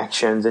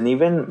interactions, and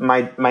even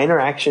my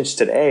interactions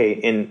today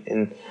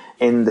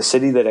in the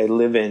city that I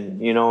live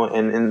in,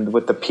 and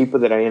with the people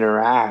that I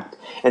interact.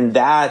 And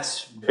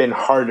that's been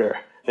harder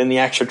than the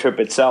actual trip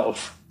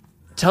itself.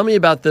 Tell me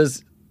about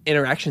those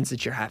interactions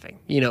that you're having.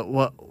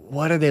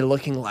 What are they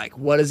looking like?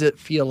 What does it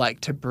feel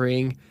like to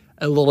bring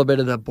a little bit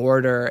of the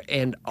border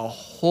and a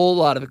whole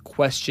lot of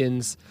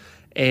questions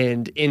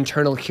and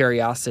internal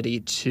curiosity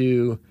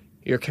to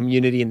your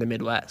community in the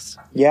Midwest?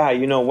 Yeah,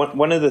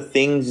 one of the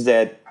things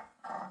that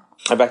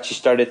I've actually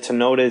started to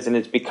notice, and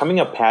it's becoming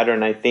a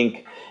pattern, I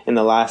think, in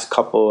the last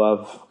couple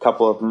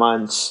of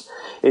months,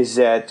 is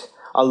that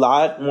a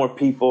lot more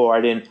people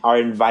are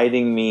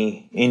inviting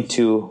me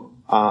into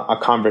a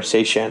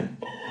conversation.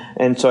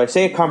 And so I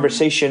say a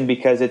conversation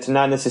because it's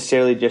not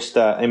necessarily just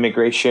an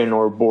immigration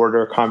or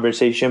border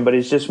conversation, but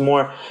it's just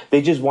more,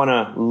 they just want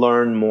to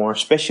learn more,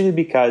 especially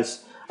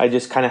because I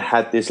just kind of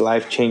had this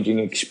life-changing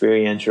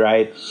experience,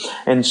 right?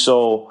 And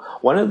so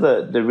one of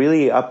the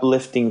really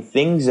uplifting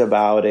things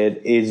about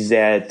it is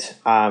that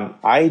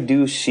I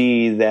do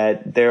see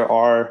that there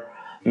are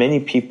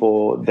many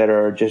people that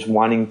are just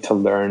wanting to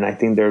learn. I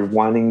think they're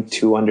wanting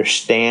to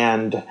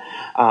understand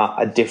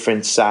a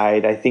different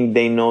side. I think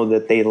they know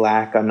that they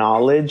lack a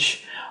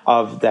knowledge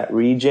of that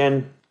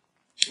region,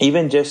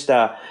 even just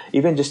a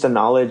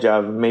knowledge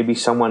of maybe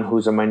someone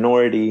who's a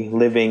minority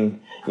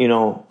living,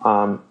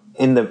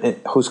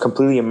 who's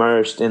completely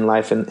immersed in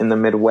life in the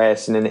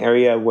Midwest, in an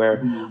area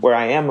where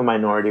I am a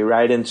minority,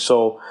 right? And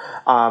so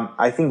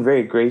I think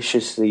very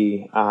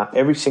graciously,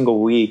 every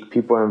single week,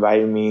 people are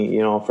inviting me,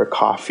 for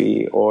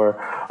coffee or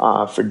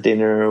for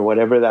dinner or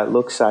whatever that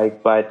looks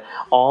like, but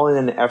all in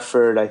an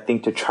effort, I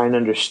think, to try and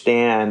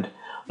understand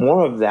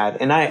more of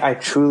that. And I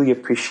truly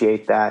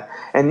appreciate that.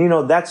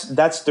 And,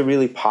 that's the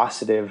really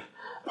positive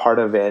part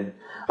of it.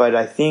 But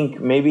I think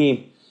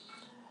maybe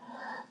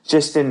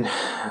just in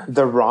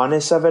the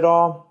rawness of it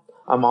all,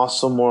 I'm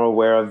also more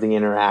aware of the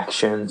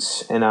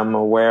interactions, and I'm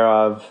aware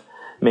of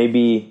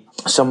maybe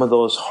some of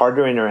those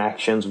harder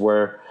interactions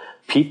where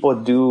people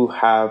do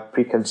have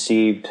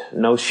preconceived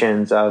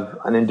notions of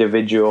an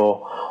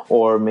individual,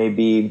 or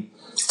maybe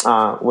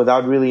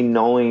without really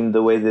knowing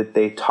the way that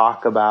they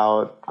talk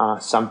about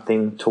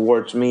something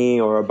towards me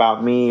or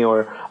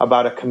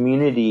about a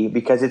community,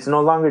 because it's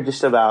no longer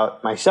just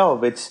about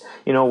myself. It's,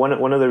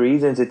 one of the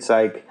reasons it's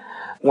like,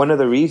 one of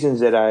the reasons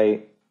that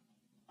I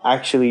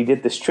actually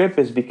did this trip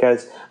is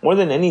because more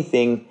than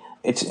anything,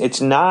 it's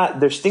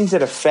not, there's things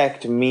that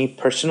affect me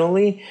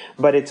personally,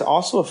 but it's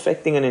also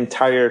affecting an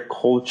entire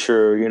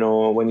culture.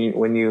 When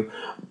you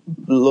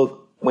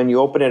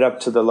open it up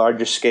to the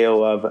larger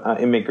scale of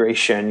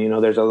immigration,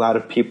 there's a lot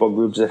of people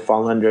groups that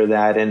fall under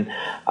that, and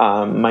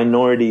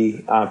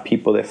minority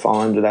people that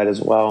fall under that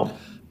as well.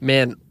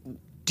 Man,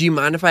 do you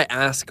mind if I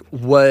ask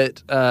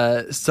what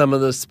some of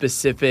those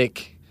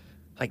specific,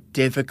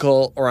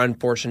 difficult or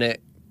unfortunate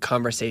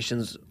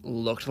conversations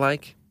looked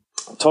like?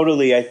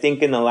 Totally. I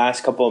think in the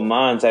last couple of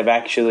months, I've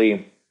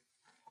actually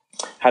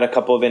had a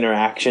couple of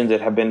interactions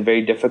that have been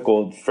very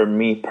difficult for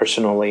me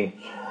personally.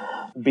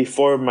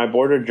 Before my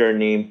border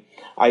journey,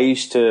 I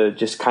used to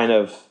just kind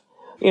of,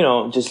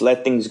 just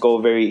let things go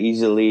very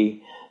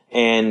easily.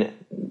 And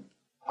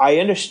I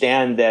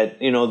understand that,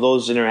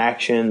 those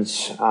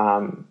interactions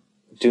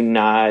do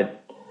not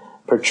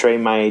portray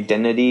my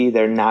identity.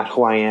 They're not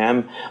who I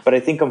am. But I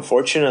think,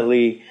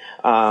 unfortunately,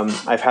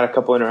 I've had a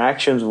couple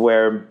interactions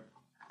where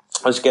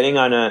I was getting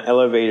on an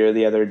elevator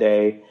the other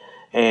day,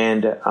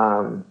 and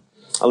a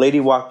lady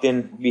walked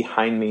in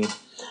behind me,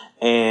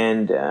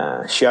 and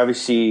she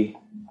obviously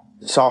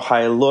saw how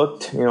I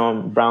looked.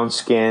 I'm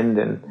brown-skinned,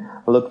 and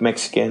I look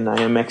Mexican.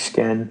 I am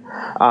Mexican.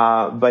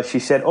 But she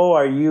said, how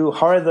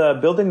are the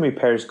building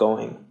repairs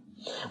going?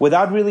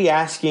 Without really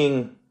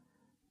asking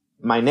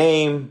my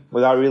name,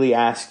 without really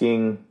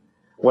asking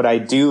what I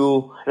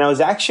do. And I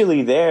was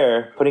actually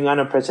there putting on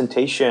a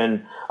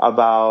presentation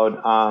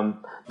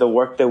about the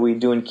work that we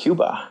do in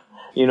Cuba,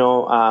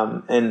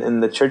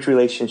 and the church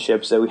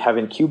relationships that we have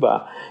in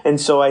Cuba. And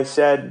so I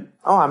said,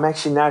 I'm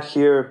actually not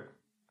here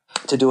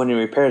to do any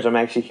repairs. I'm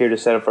actually here to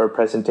set up for a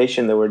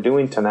presentation that we're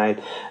doing tonight.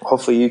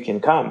 Hopefully you can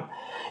come.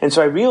 And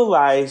so I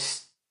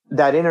realized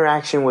that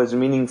interaction was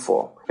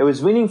meaningful. It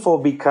was meaningful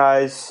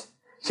because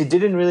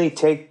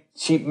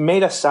she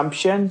made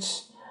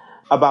assumptions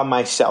about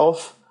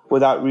myself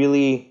without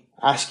really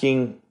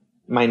asking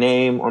my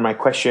name or my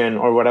question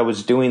or what I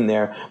was doing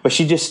there. But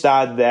she just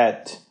thought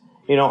that,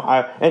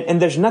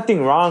 and there's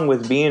nothing wrong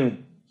with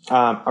being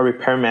a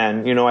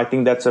repairman. I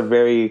think that's a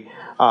very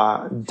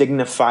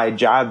dignified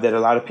job that a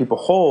lot of people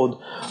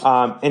hold.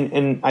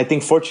 And I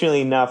think,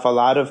 fortunately enough, a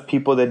lot of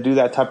people that do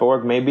that type of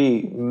work,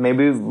 maybe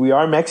we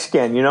are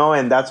Mexican,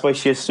 and that's why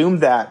she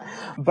assumed that.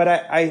 But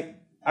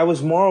I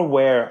was more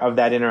aware of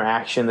that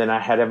interaction than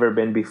I had ever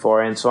been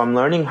before. And so I'm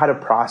learning how to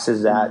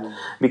process that,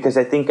 because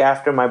I think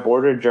after my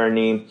border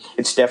journey,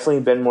 it's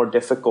definitely been more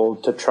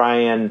difficult to try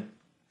and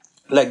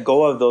let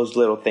go of those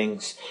little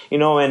things,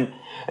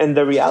 and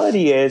the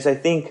reality is, I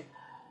think,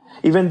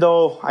 even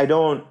though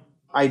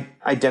I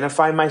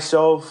identify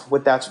myself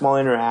with that small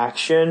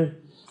interaction,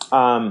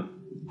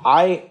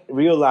 I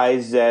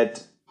realize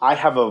that I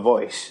have a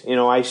voice.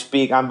 I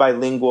speak, I'm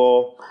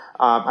bilingual.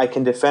 I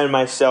can defend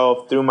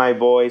myself through my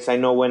voice. I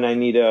know when I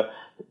need to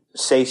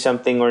say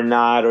something or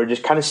not, or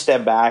just kind of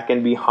step back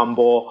and be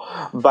humble.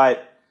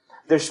 But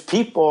there's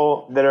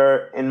people that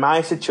are in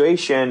my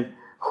situation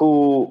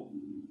who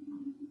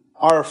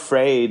are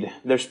afraid.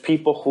 There's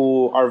people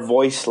who are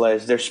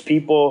voiceless. There's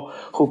people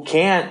who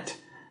can't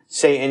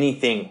say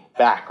anything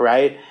back,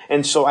 right?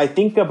 And so I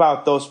think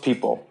about those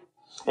people,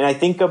 and I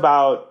think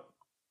about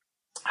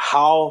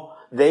how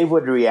they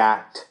would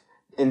react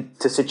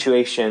into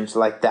situations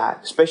like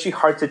that, especially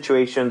hard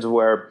situations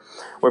where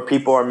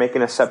people are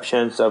making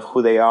assumptions of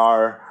who they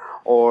are,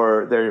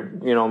 or they're,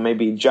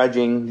 maybe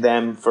judging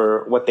them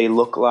for what they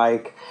look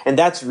like. And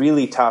that's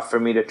really tough for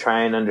me to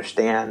try and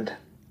understand.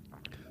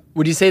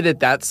 Would you say that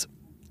that's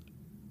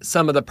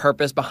some of the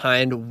purpose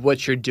behind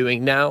what you're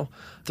doing now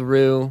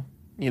through,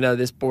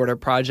 this border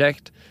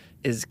project,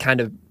 is kind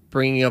of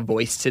bringing a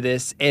voice to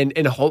this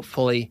and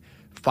hopefully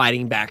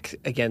fighting back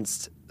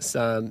against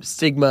some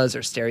stigmas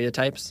or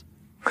stereotypes?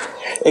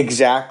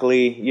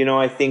 Exactly.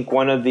 I think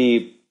one of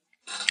the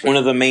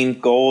main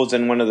goals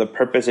and one of the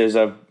purposes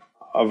of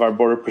our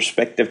Border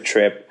Perspective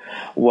trip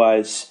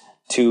was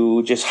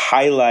to just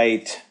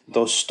highlight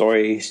those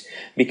stories,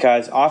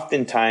 because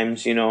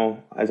oftentimes,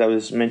 as I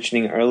was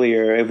mentioning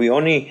earlier, if we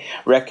only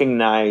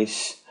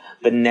recognize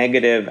the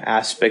negative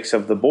aspects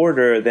of the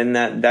border, then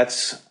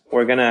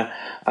we're going to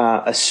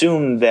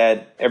assume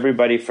that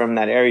everybody from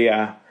that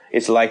area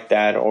is like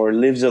that or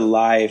lives a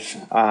life,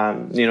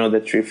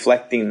 that's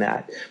reflecting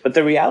that. But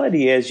the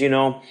reality is,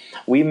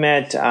 we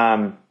met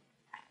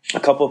a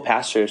couple of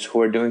pastors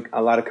who are doing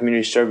a lot of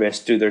community service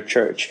through their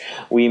church.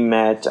 We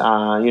met,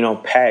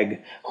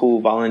 Peg, who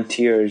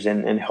volunteers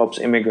and helps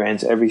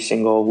immigrants every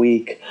single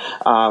week.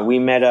 We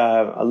met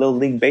a little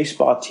league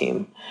baseball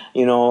team,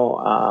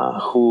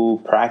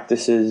 who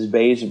practices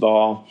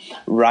baseball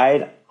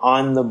right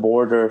on the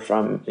border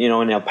from, in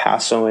El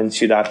Paso and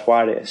Ciudad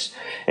Juarez.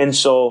 And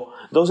so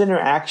those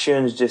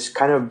interactions just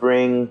kind of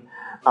bring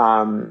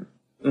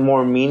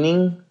more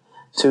meaning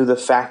to the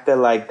fact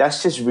that,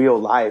 that's just real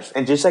life.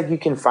 And just like you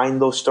can find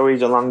those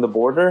stories along the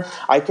border,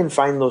 I can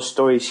find those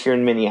stories here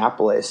in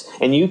Minneapolis,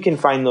 and you can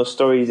find those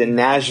stories in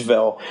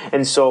Nashville.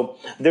 And so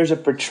there's a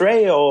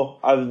portrayal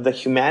of the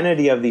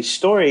humanity of these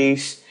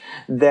stories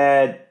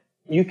that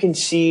you can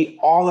see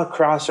all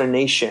across our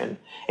nation.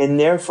 And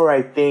therefore,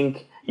 I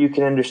think you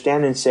can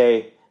understand and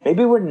say,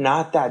 maybe we're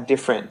not that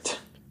different.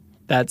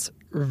 That's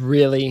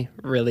really,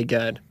 really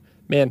good.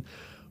 Man,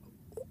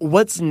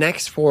 what's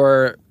next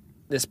for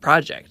this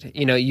project?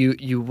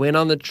 You went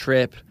on the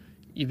trip,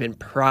 you've been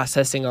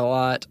processing a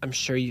lot. I'm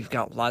sure you've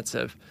got lots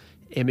of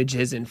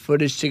images and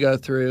footage to go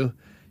through.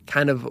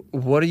 Kind of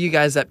what are you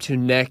guys up to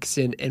next,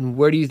 and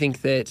where do you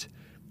think that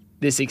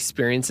this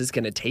experience is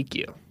going to take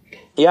you?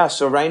 Yeah,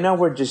 so right now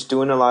we're just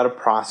doing a lot of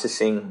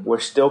processing. We're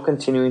still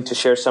continuing to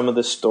share some of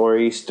the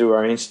stories through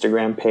our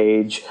Instagram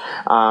page.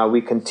 We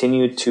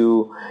continue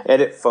to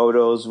edit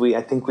photos.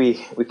 I think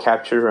we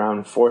captured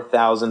around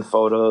 4,000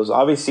 photos.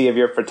 Obviously, if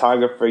you're a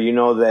photographer, you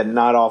know that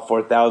not all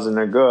 4,000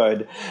 are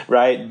good,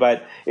 right?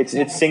 But it's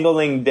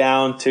singling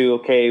down to,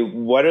 okay,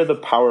 what are the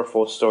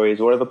powerful stories?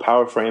 What are the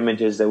powerful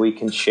images that we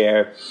can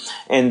share?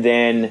 And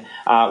then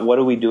what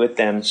do we do with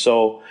them?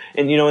 So,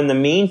 and in the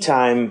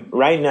meantime,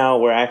 right now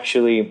we're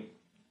actually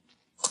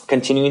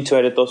continuing to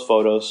edit those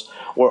photos.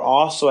 We're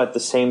also at the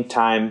same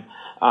time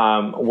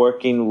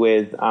working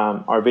with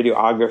our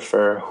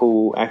videographer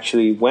who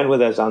actually went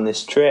with us on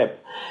this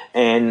trip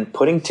and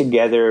putting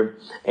together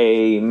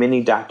a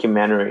mini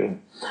documentary.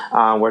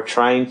 We're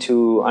trying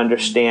to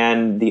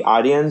understand the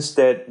audience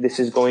that this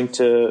is going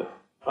to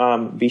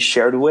be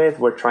shared with.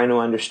 We're trying to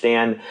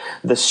understand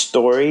the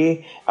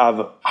story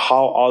of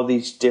how all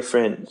these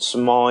different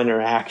small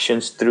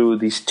interactions through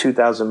these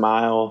 2,000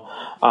 mile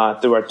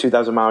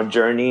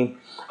journey,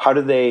 how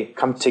do they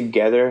come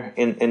together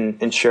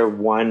and share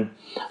one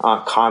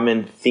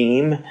common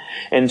theme?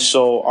 And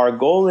so our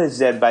goal is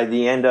that by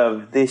the end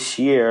of this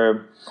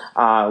year,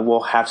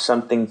 we'll have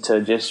something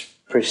to just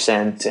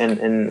present,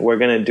 and we're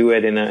going to do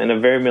it in a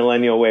very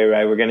millennial way,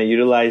 right? We're going to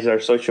utilize our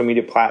social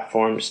media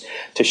platforms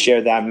to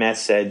share that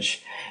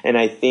message. And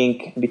I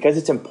think because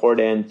it's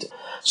important.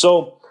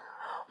 So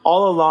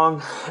all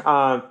along,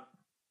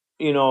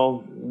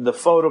 the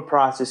photo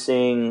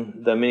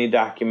processing, the mini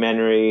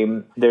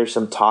documentary, there's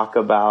some talk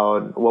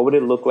about what would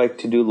it look like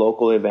to do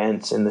local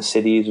events in the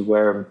cities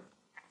where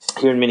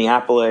here in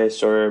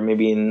Minneapolis or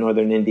maybe in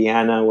northern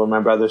Indiana where my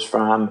brother's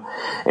from.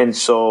 And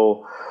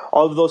so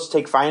all of those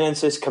take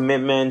finances,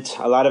 commitment,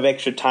 a lot of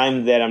extra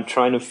time that I'm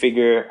trying to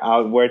figure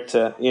out where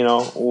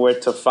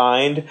to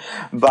find.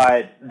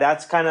 But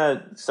that's kind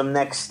of some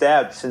next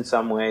steps in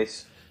some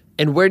ways.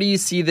 And where do you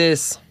see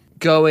this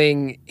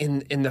going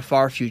in the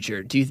far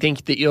future? Do you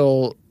think that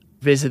you'll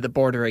visit the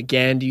border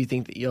again? Do you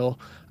think that you'll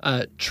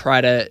try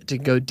to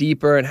go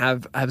deeper and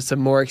have some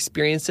more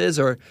experiences?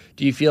 Or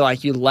do you feel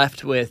like you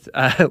left with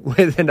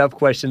enough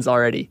questions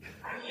already?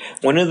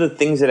 One of the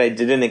things that I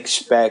didn't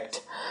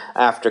expect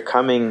after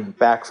coming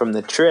back from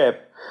the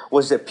trip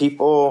was that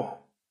people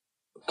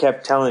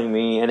kept telling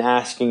me and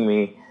asking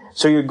me,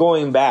 so you're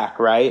going back,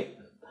 right?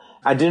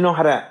 I didn't know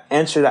how to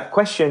answer that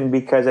question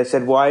because I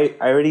said, well, I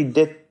already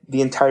did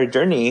the entire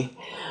journey.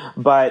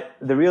 But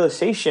the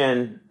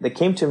realization that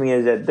came to me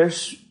is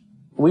that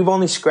we've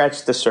only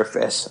scratched the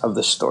surface of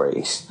the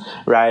stories,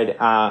 right?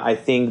 I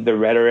think the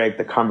rhetoric,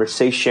 the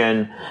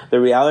conversation, the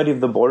reality of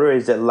the border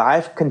is that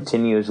life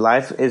continues.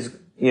 Life is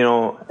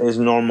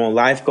normal.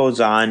 Life goes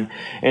on.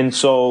 And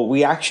so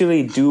we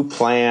actually do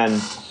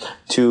plan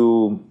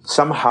to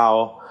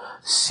somehow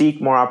seek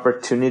more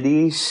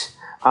opportunities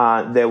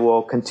that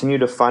will continue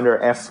to fund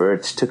our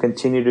efforts to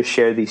continue to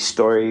share these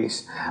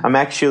stories. I'm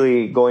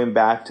actually going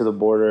back to the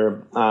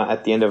border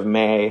at the end of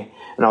May,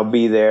 and I'll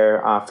be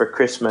there for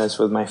Christmas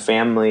with my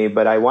family.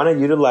 But I want to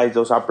utilize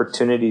those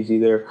opportunities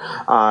either,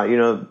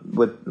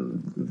 with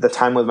the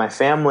time with my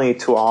family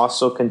to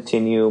also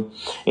continue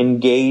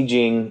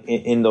engaging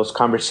in those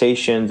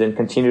conversations and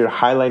continue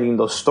highlighting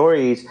those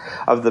stories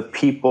of the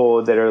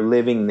people that are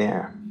living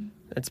there.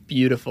 That's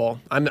beautiful.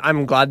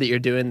 I'm glad that you're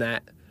doing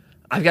that.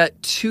 I've got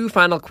two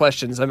final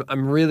questions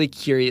I'm really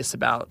curious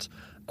about.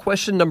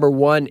 Question number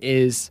one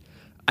is,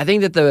 I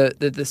think that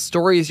the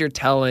stories you're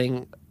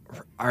telling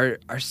are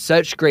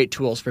such great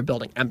tools for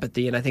building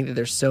empathy, and I think that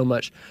there's so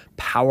much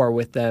power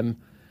with them.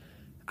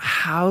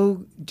 How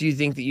do you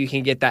think that you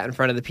can get that in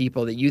front of the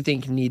people that you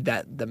think need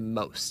that the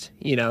most?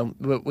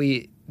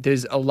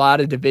 There's a lot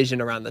of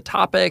division around the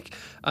topic.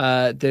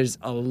 There's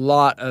a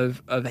lot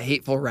of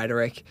hateful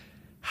rhetoric.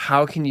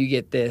 How can you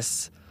get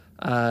this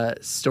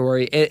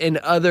story and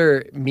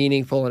other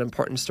meaningful and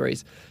important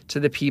stories to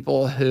the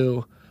people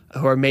who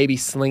are maybe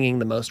slinging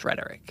the most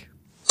rhetoric?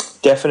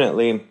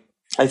 Definitely.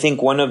 I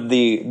think one of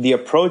the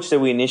approach that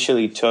we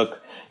initially took,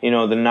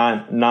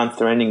 the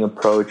non-threatening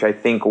approach, I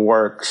think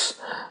works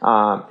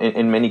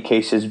in many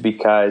cases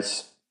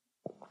because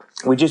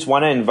we just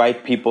want to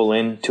invite people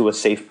into a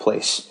safe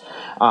place.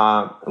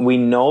 We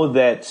know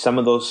that some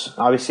of those,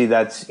 obviously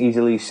that's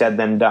easily said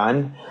than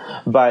done,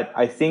 but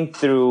I think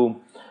through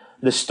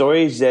the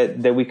stories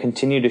that we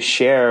continue to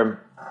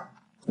share,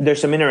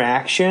 there's some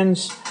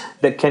interactions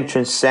that can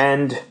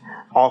transcend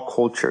all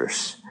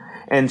cultures.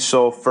 And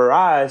so for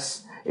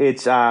us,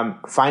 it's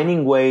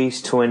finding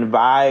ways to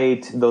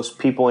invite those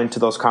people into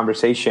those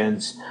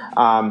conversations.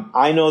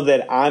 I know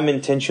that I'm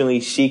intentionally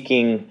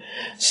seeking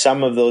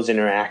some of those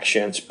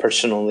interactions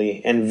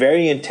personally and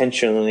very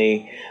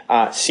intentionally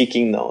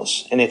seeking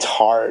those. And it's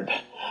hard.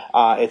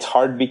 It's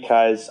hard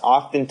because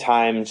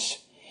oftentimes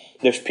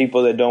there's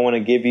people that don't want to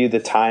give you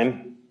the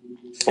time.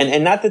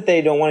 And not that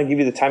they don't want to give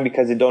you the time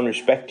because they don't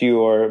respect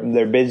you or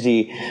they're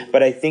busy,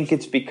 but I think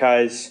it's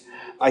because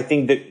I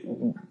think that,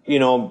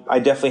 I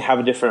definitely have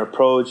a different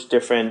approach,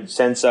 different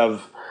sense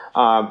of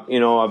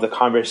of the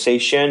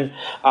conversation.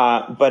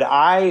 But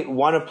I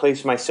want to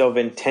place myself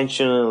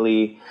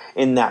intentionally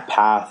in that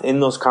path,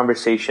 in those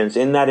conversations,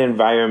 in that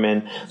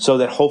environment, so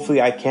that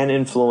hopefully I can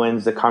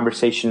influence the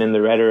conversation and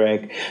the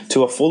rhetoric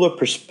to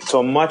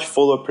a much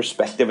fuller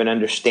perspective and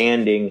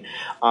understanding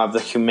of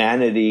the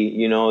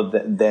humanity,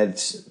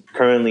 that's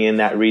currently in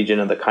that region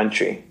of the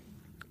country.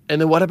 And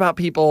then what about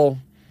people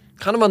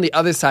kind of on the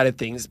other side of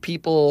things,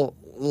 people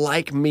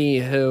like me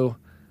who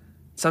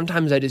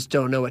sometimes I just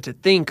don't know what to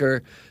think,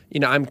 or,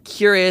 I'm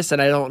curious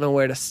and I don't know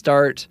where to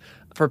start.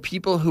 For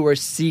people who are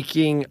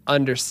seeking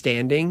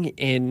understanding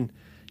in,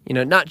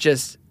 not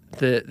just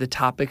the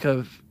topic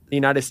of the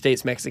United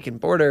States-Mexican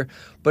border,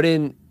 but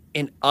in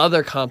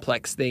other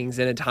complex things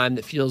in a time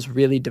that feels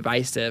really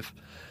divisive,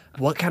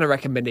 what kind of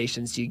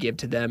recommendations do you give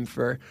to them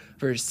for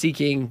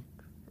seeking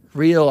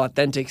real,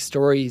 authentic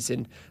stories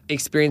and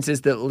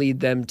experiences that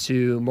lead them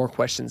to more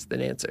questions than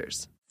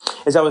answers?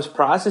 As I was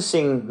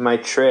processing my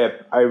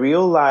trip, I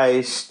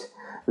realized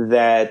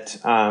that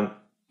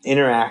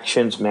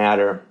interactions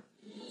matter.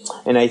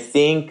 And I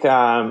think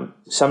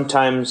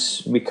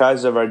sometimes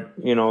because of our,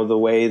 the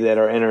way that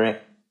our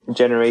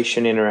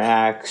generation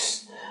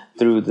interacts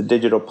through the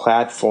digital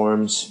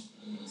platforms,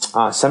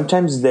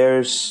 sometimes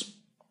there's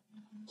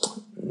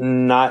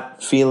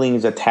not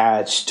feelings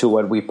attached to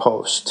what we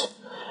post.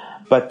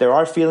 But there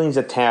are feelings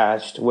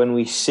attached when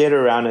we sit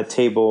around a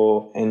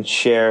table and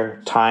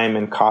share time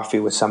and coffee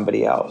with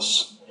somebody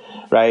else,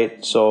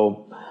 right?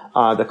 So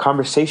the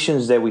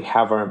conversations that we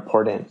have are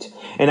important.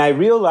 And I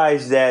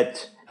realize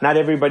that not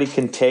everybody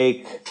can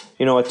take,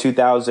 a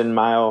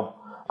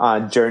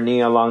 2,000-mile journey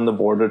along the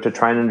border to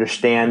try and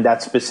understand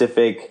that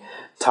specific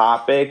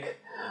topic.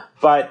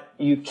 But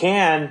you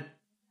can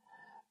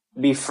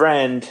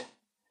befriend,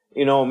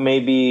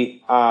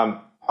 maybe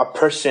a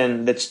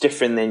person that's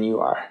different than you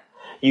are.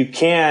 You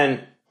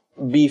can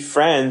be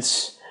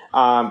friends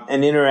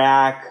and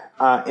interact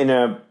in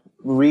a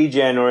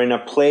region or in a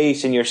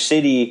place in your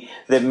city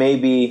that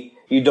maybe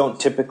you don't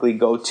typically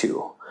go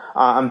to.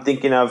 I'm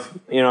thinking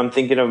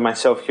of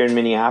myself here in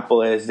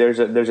Minneapolis. There's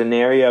an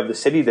area of the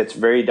city that's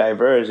very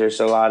diverse. There's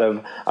a lot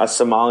of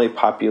Somali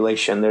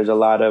population. There's a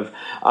lot of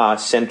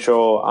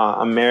Central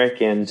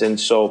Americans, and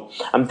so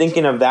I'm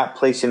thinking of that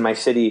place in my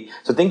city.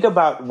 So think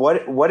about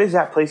what is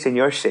that place in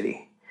your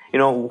city?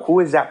 Who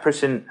is that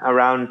person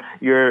around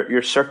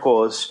your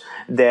circles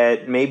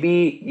that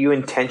maybe you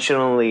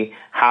intentionally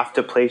have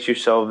to place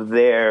yourself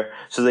there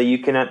so that you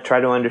can try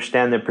to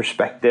understand their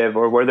perspective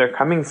or where they're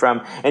coming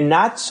from, and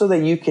not so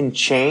that you can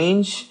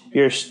change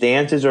your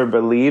stances or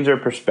beliefs or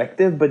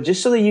perspective, but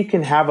just so that you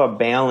can have a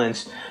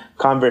balanced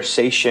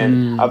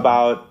conversation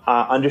about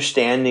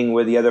understanding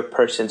where the other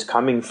person's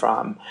coming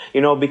from.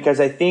 Because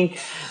I think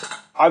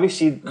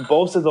obviously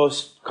both of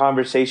those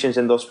conversations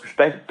and those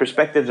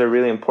perspectives are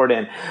really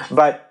important,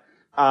 but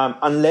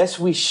unless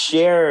we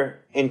share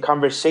in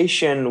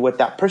conversation with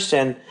that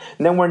person,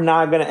 then we're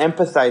not going to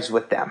empathize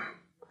with them.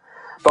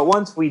 But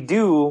once we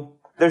do,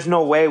 there's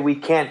no way we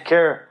can't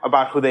care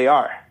about who they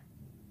are.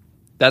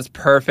 That's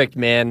perfect,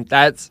 man.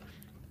 That's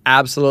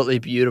absolutely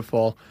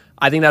beautiful.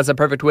 I think that's a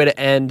perfect way to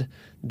end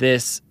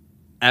this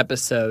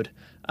episode.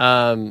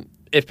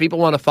 If people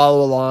want to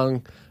follow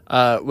along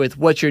with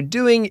what you're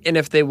doing, and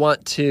if they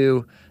want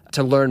to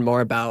learn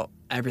more about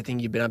everything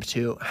you've been up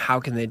to,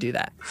 how can they do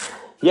that?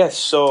 Yes,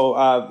 so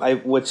I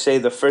would say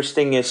the first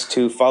thing is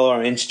to follow our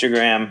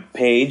Instagram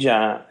page.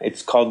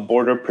 It's called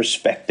Border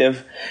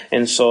Perspective.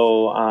 And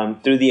so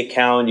through the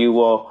account, you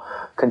will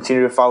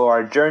continue to follow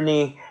our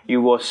journey.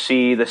 You will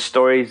see the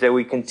stories that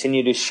we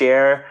continue to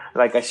share.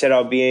 Like I said,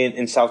 I'll be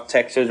in South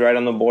Texas, right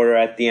on the border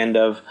at the end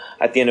of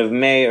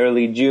May,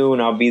 early June.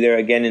 I'll be there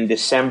again in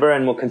December,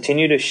 and we'll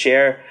continue to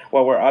share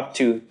what we're up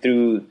to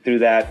through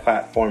that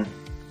platform.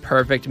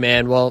 Perfect,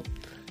 man. Well,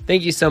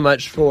 thank you so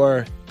much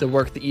for the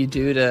work that you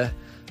do to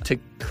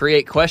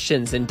create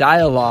questions and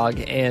dialogue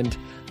and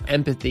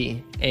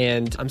empathy.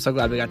 And I'm so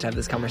glad we got to have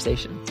this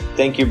conversation.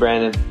 Thank you,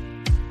 Brandon.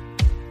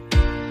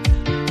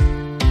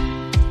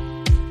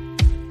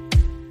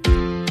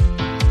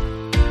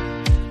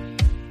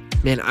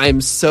 Man,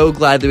 I'm so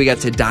glad that we got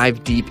to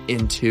dive deep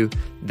into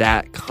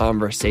that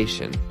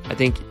conversation. I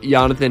think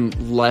Jonathan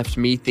left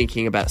me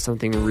thinking about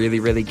something really,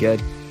 really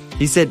good.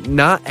 He said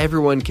not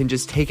everyone can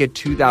just take a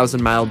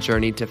 2,000-mile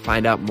journey to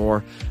find out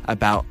more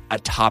about a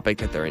topic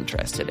that they're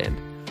interested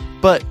in.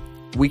 But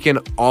we can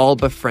all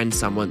befriend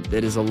someone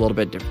that is a little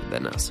bit different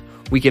than us.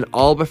 We can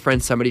all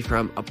befriend somebody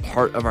from a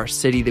part of our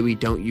city that we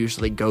don't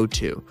usually go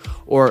to,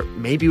 or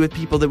maybe with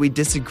people that we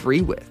disagree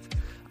with.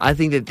 I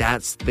think that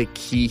that's the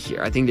key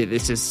here. I think that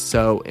this is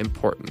so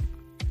important.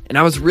 And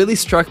I was really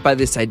struck by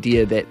this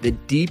idea that the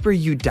deeper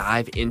you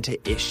dive into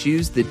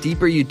issues, the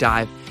deeper you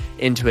dive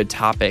into a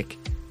topic,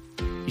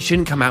 you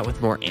shouldn't come out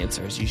with more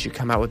answers. You should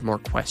come out with more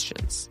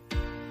questions.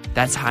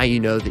 That's how you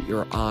know that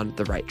you're on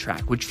the right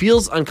track, which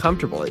feels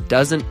uncomfortable. It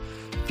doesn't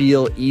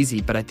feel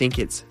easy, but I think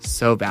it's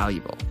so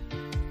valuable.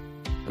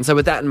 And so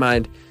with that in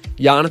mind,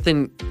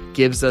 Jonathan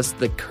gives us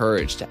the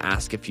courage to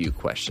ask a few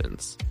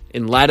questions.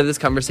 In light of this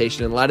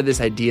conversation, in light of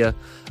this idea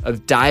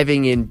of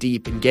diving in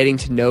deep and getting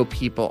to know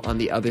people on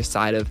the other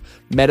side of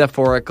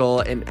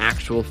metaphorical and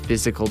actual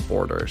physical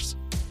borders,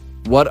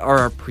 what are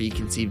our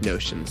preconceived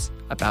notions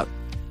about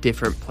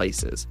different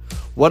places?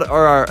 What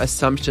are our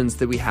assumptions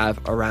that we have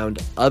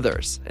around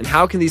others? And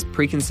how can these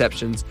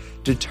preconceptions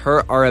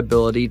deter our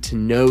ability to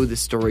know the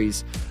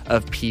stories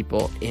of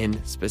people in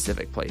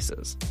specific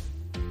places?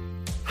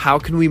 How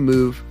can we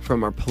move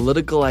from our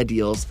political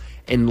ideals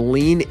and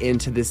lean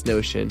into this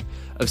notion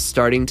of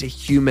starting to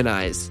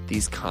humanize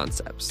these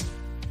concepts?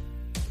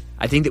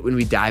 I think that when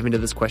we dive into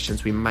these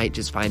questions, we might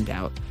just find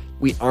out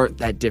we aren't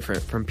that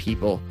different from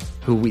people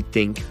who we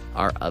think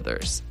are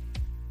others.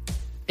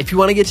 If you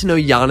want to get to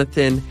know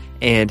Jonathan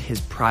and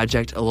his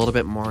project a little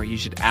bit more, you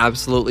should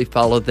absolutely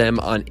follow them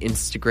on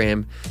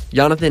Instagram.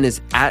 Jonathan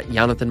is at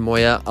Jonathan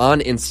Moya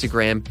on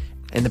Instagram,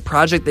 and the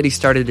project that he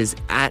started is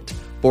at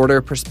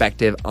Border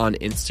Perspective on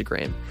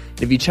Instagram.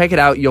 And if you check it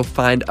out, you'll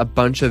find a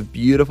bunch of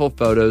beautiful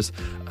photos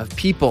of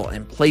people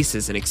and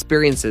places and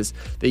experiences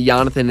that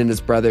Jonathan and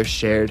his brother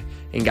shared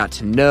and got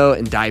to know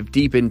and dive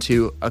deep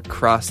into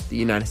across the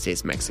United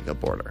States-Mexico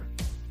border.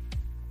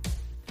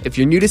 If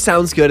you're new to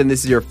Sounds Good and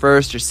this is your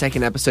first or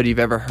second episode you've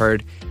ever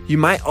heard, you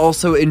might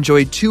also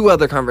enjoy two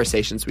other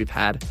conversations we've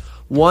had.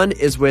 One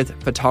is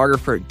with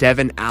photographer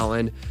Devin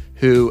Allen,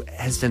 who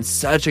has done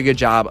such a good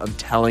job of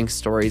telling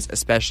stories,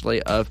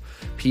 especially of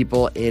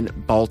people in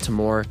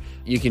Baltimore.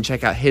 You can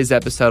check out his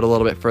episode a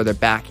little bit further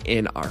back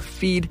in our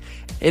feed.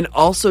 And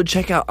also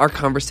check out our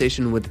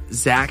conversation with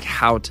Zach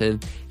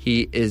Houghton.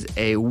 He is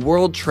a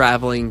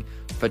world-traveling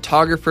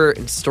photographer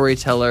and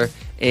storyteller,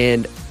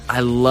 and I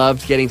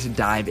loved getting to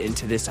dive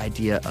into this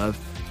idea of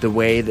the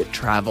way that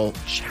travel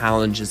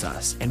challenges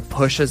us and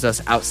pushes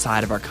us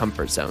outside of our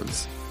comfort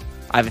zones.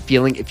 I have a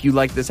feeling if you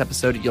like this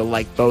episode, you'll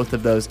like both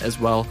of those as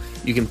well.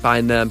 You can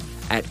find them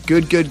at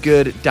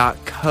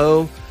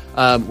goodgoodgood.co,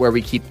 where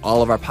we keep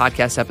all of our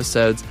podcast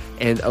episodes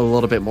and a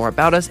little bit more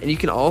about us. And you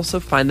can also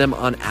find them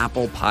on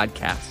Apple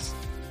Podcasts.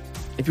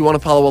 If you want to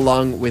follow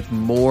along with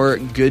more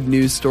good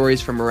news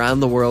stories from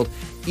around the world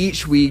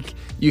each week,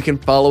 you can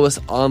follow us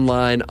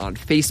online on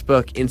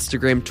Facebook,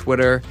 Instagram,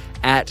 Twitter,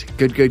 at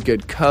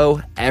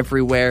goodgoodgoodco,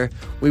 everywhere.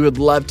 We would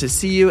love to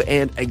see you.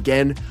 And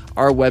again,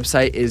 our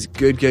website is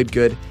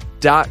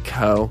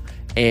goodgoodgood.co.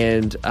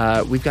 And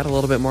we've got a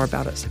little bit more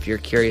about us if you're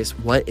curious,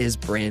 what is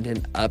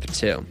Brandon up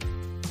to?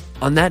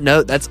 On that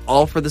note, that's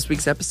all for this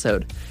week's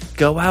episode.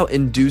 Go out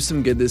and do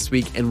some good this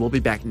week, and we'll be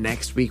back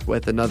next week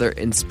with another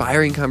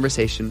inspiring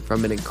conversation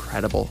from an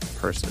incredible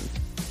person.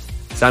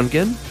 Sound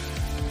good?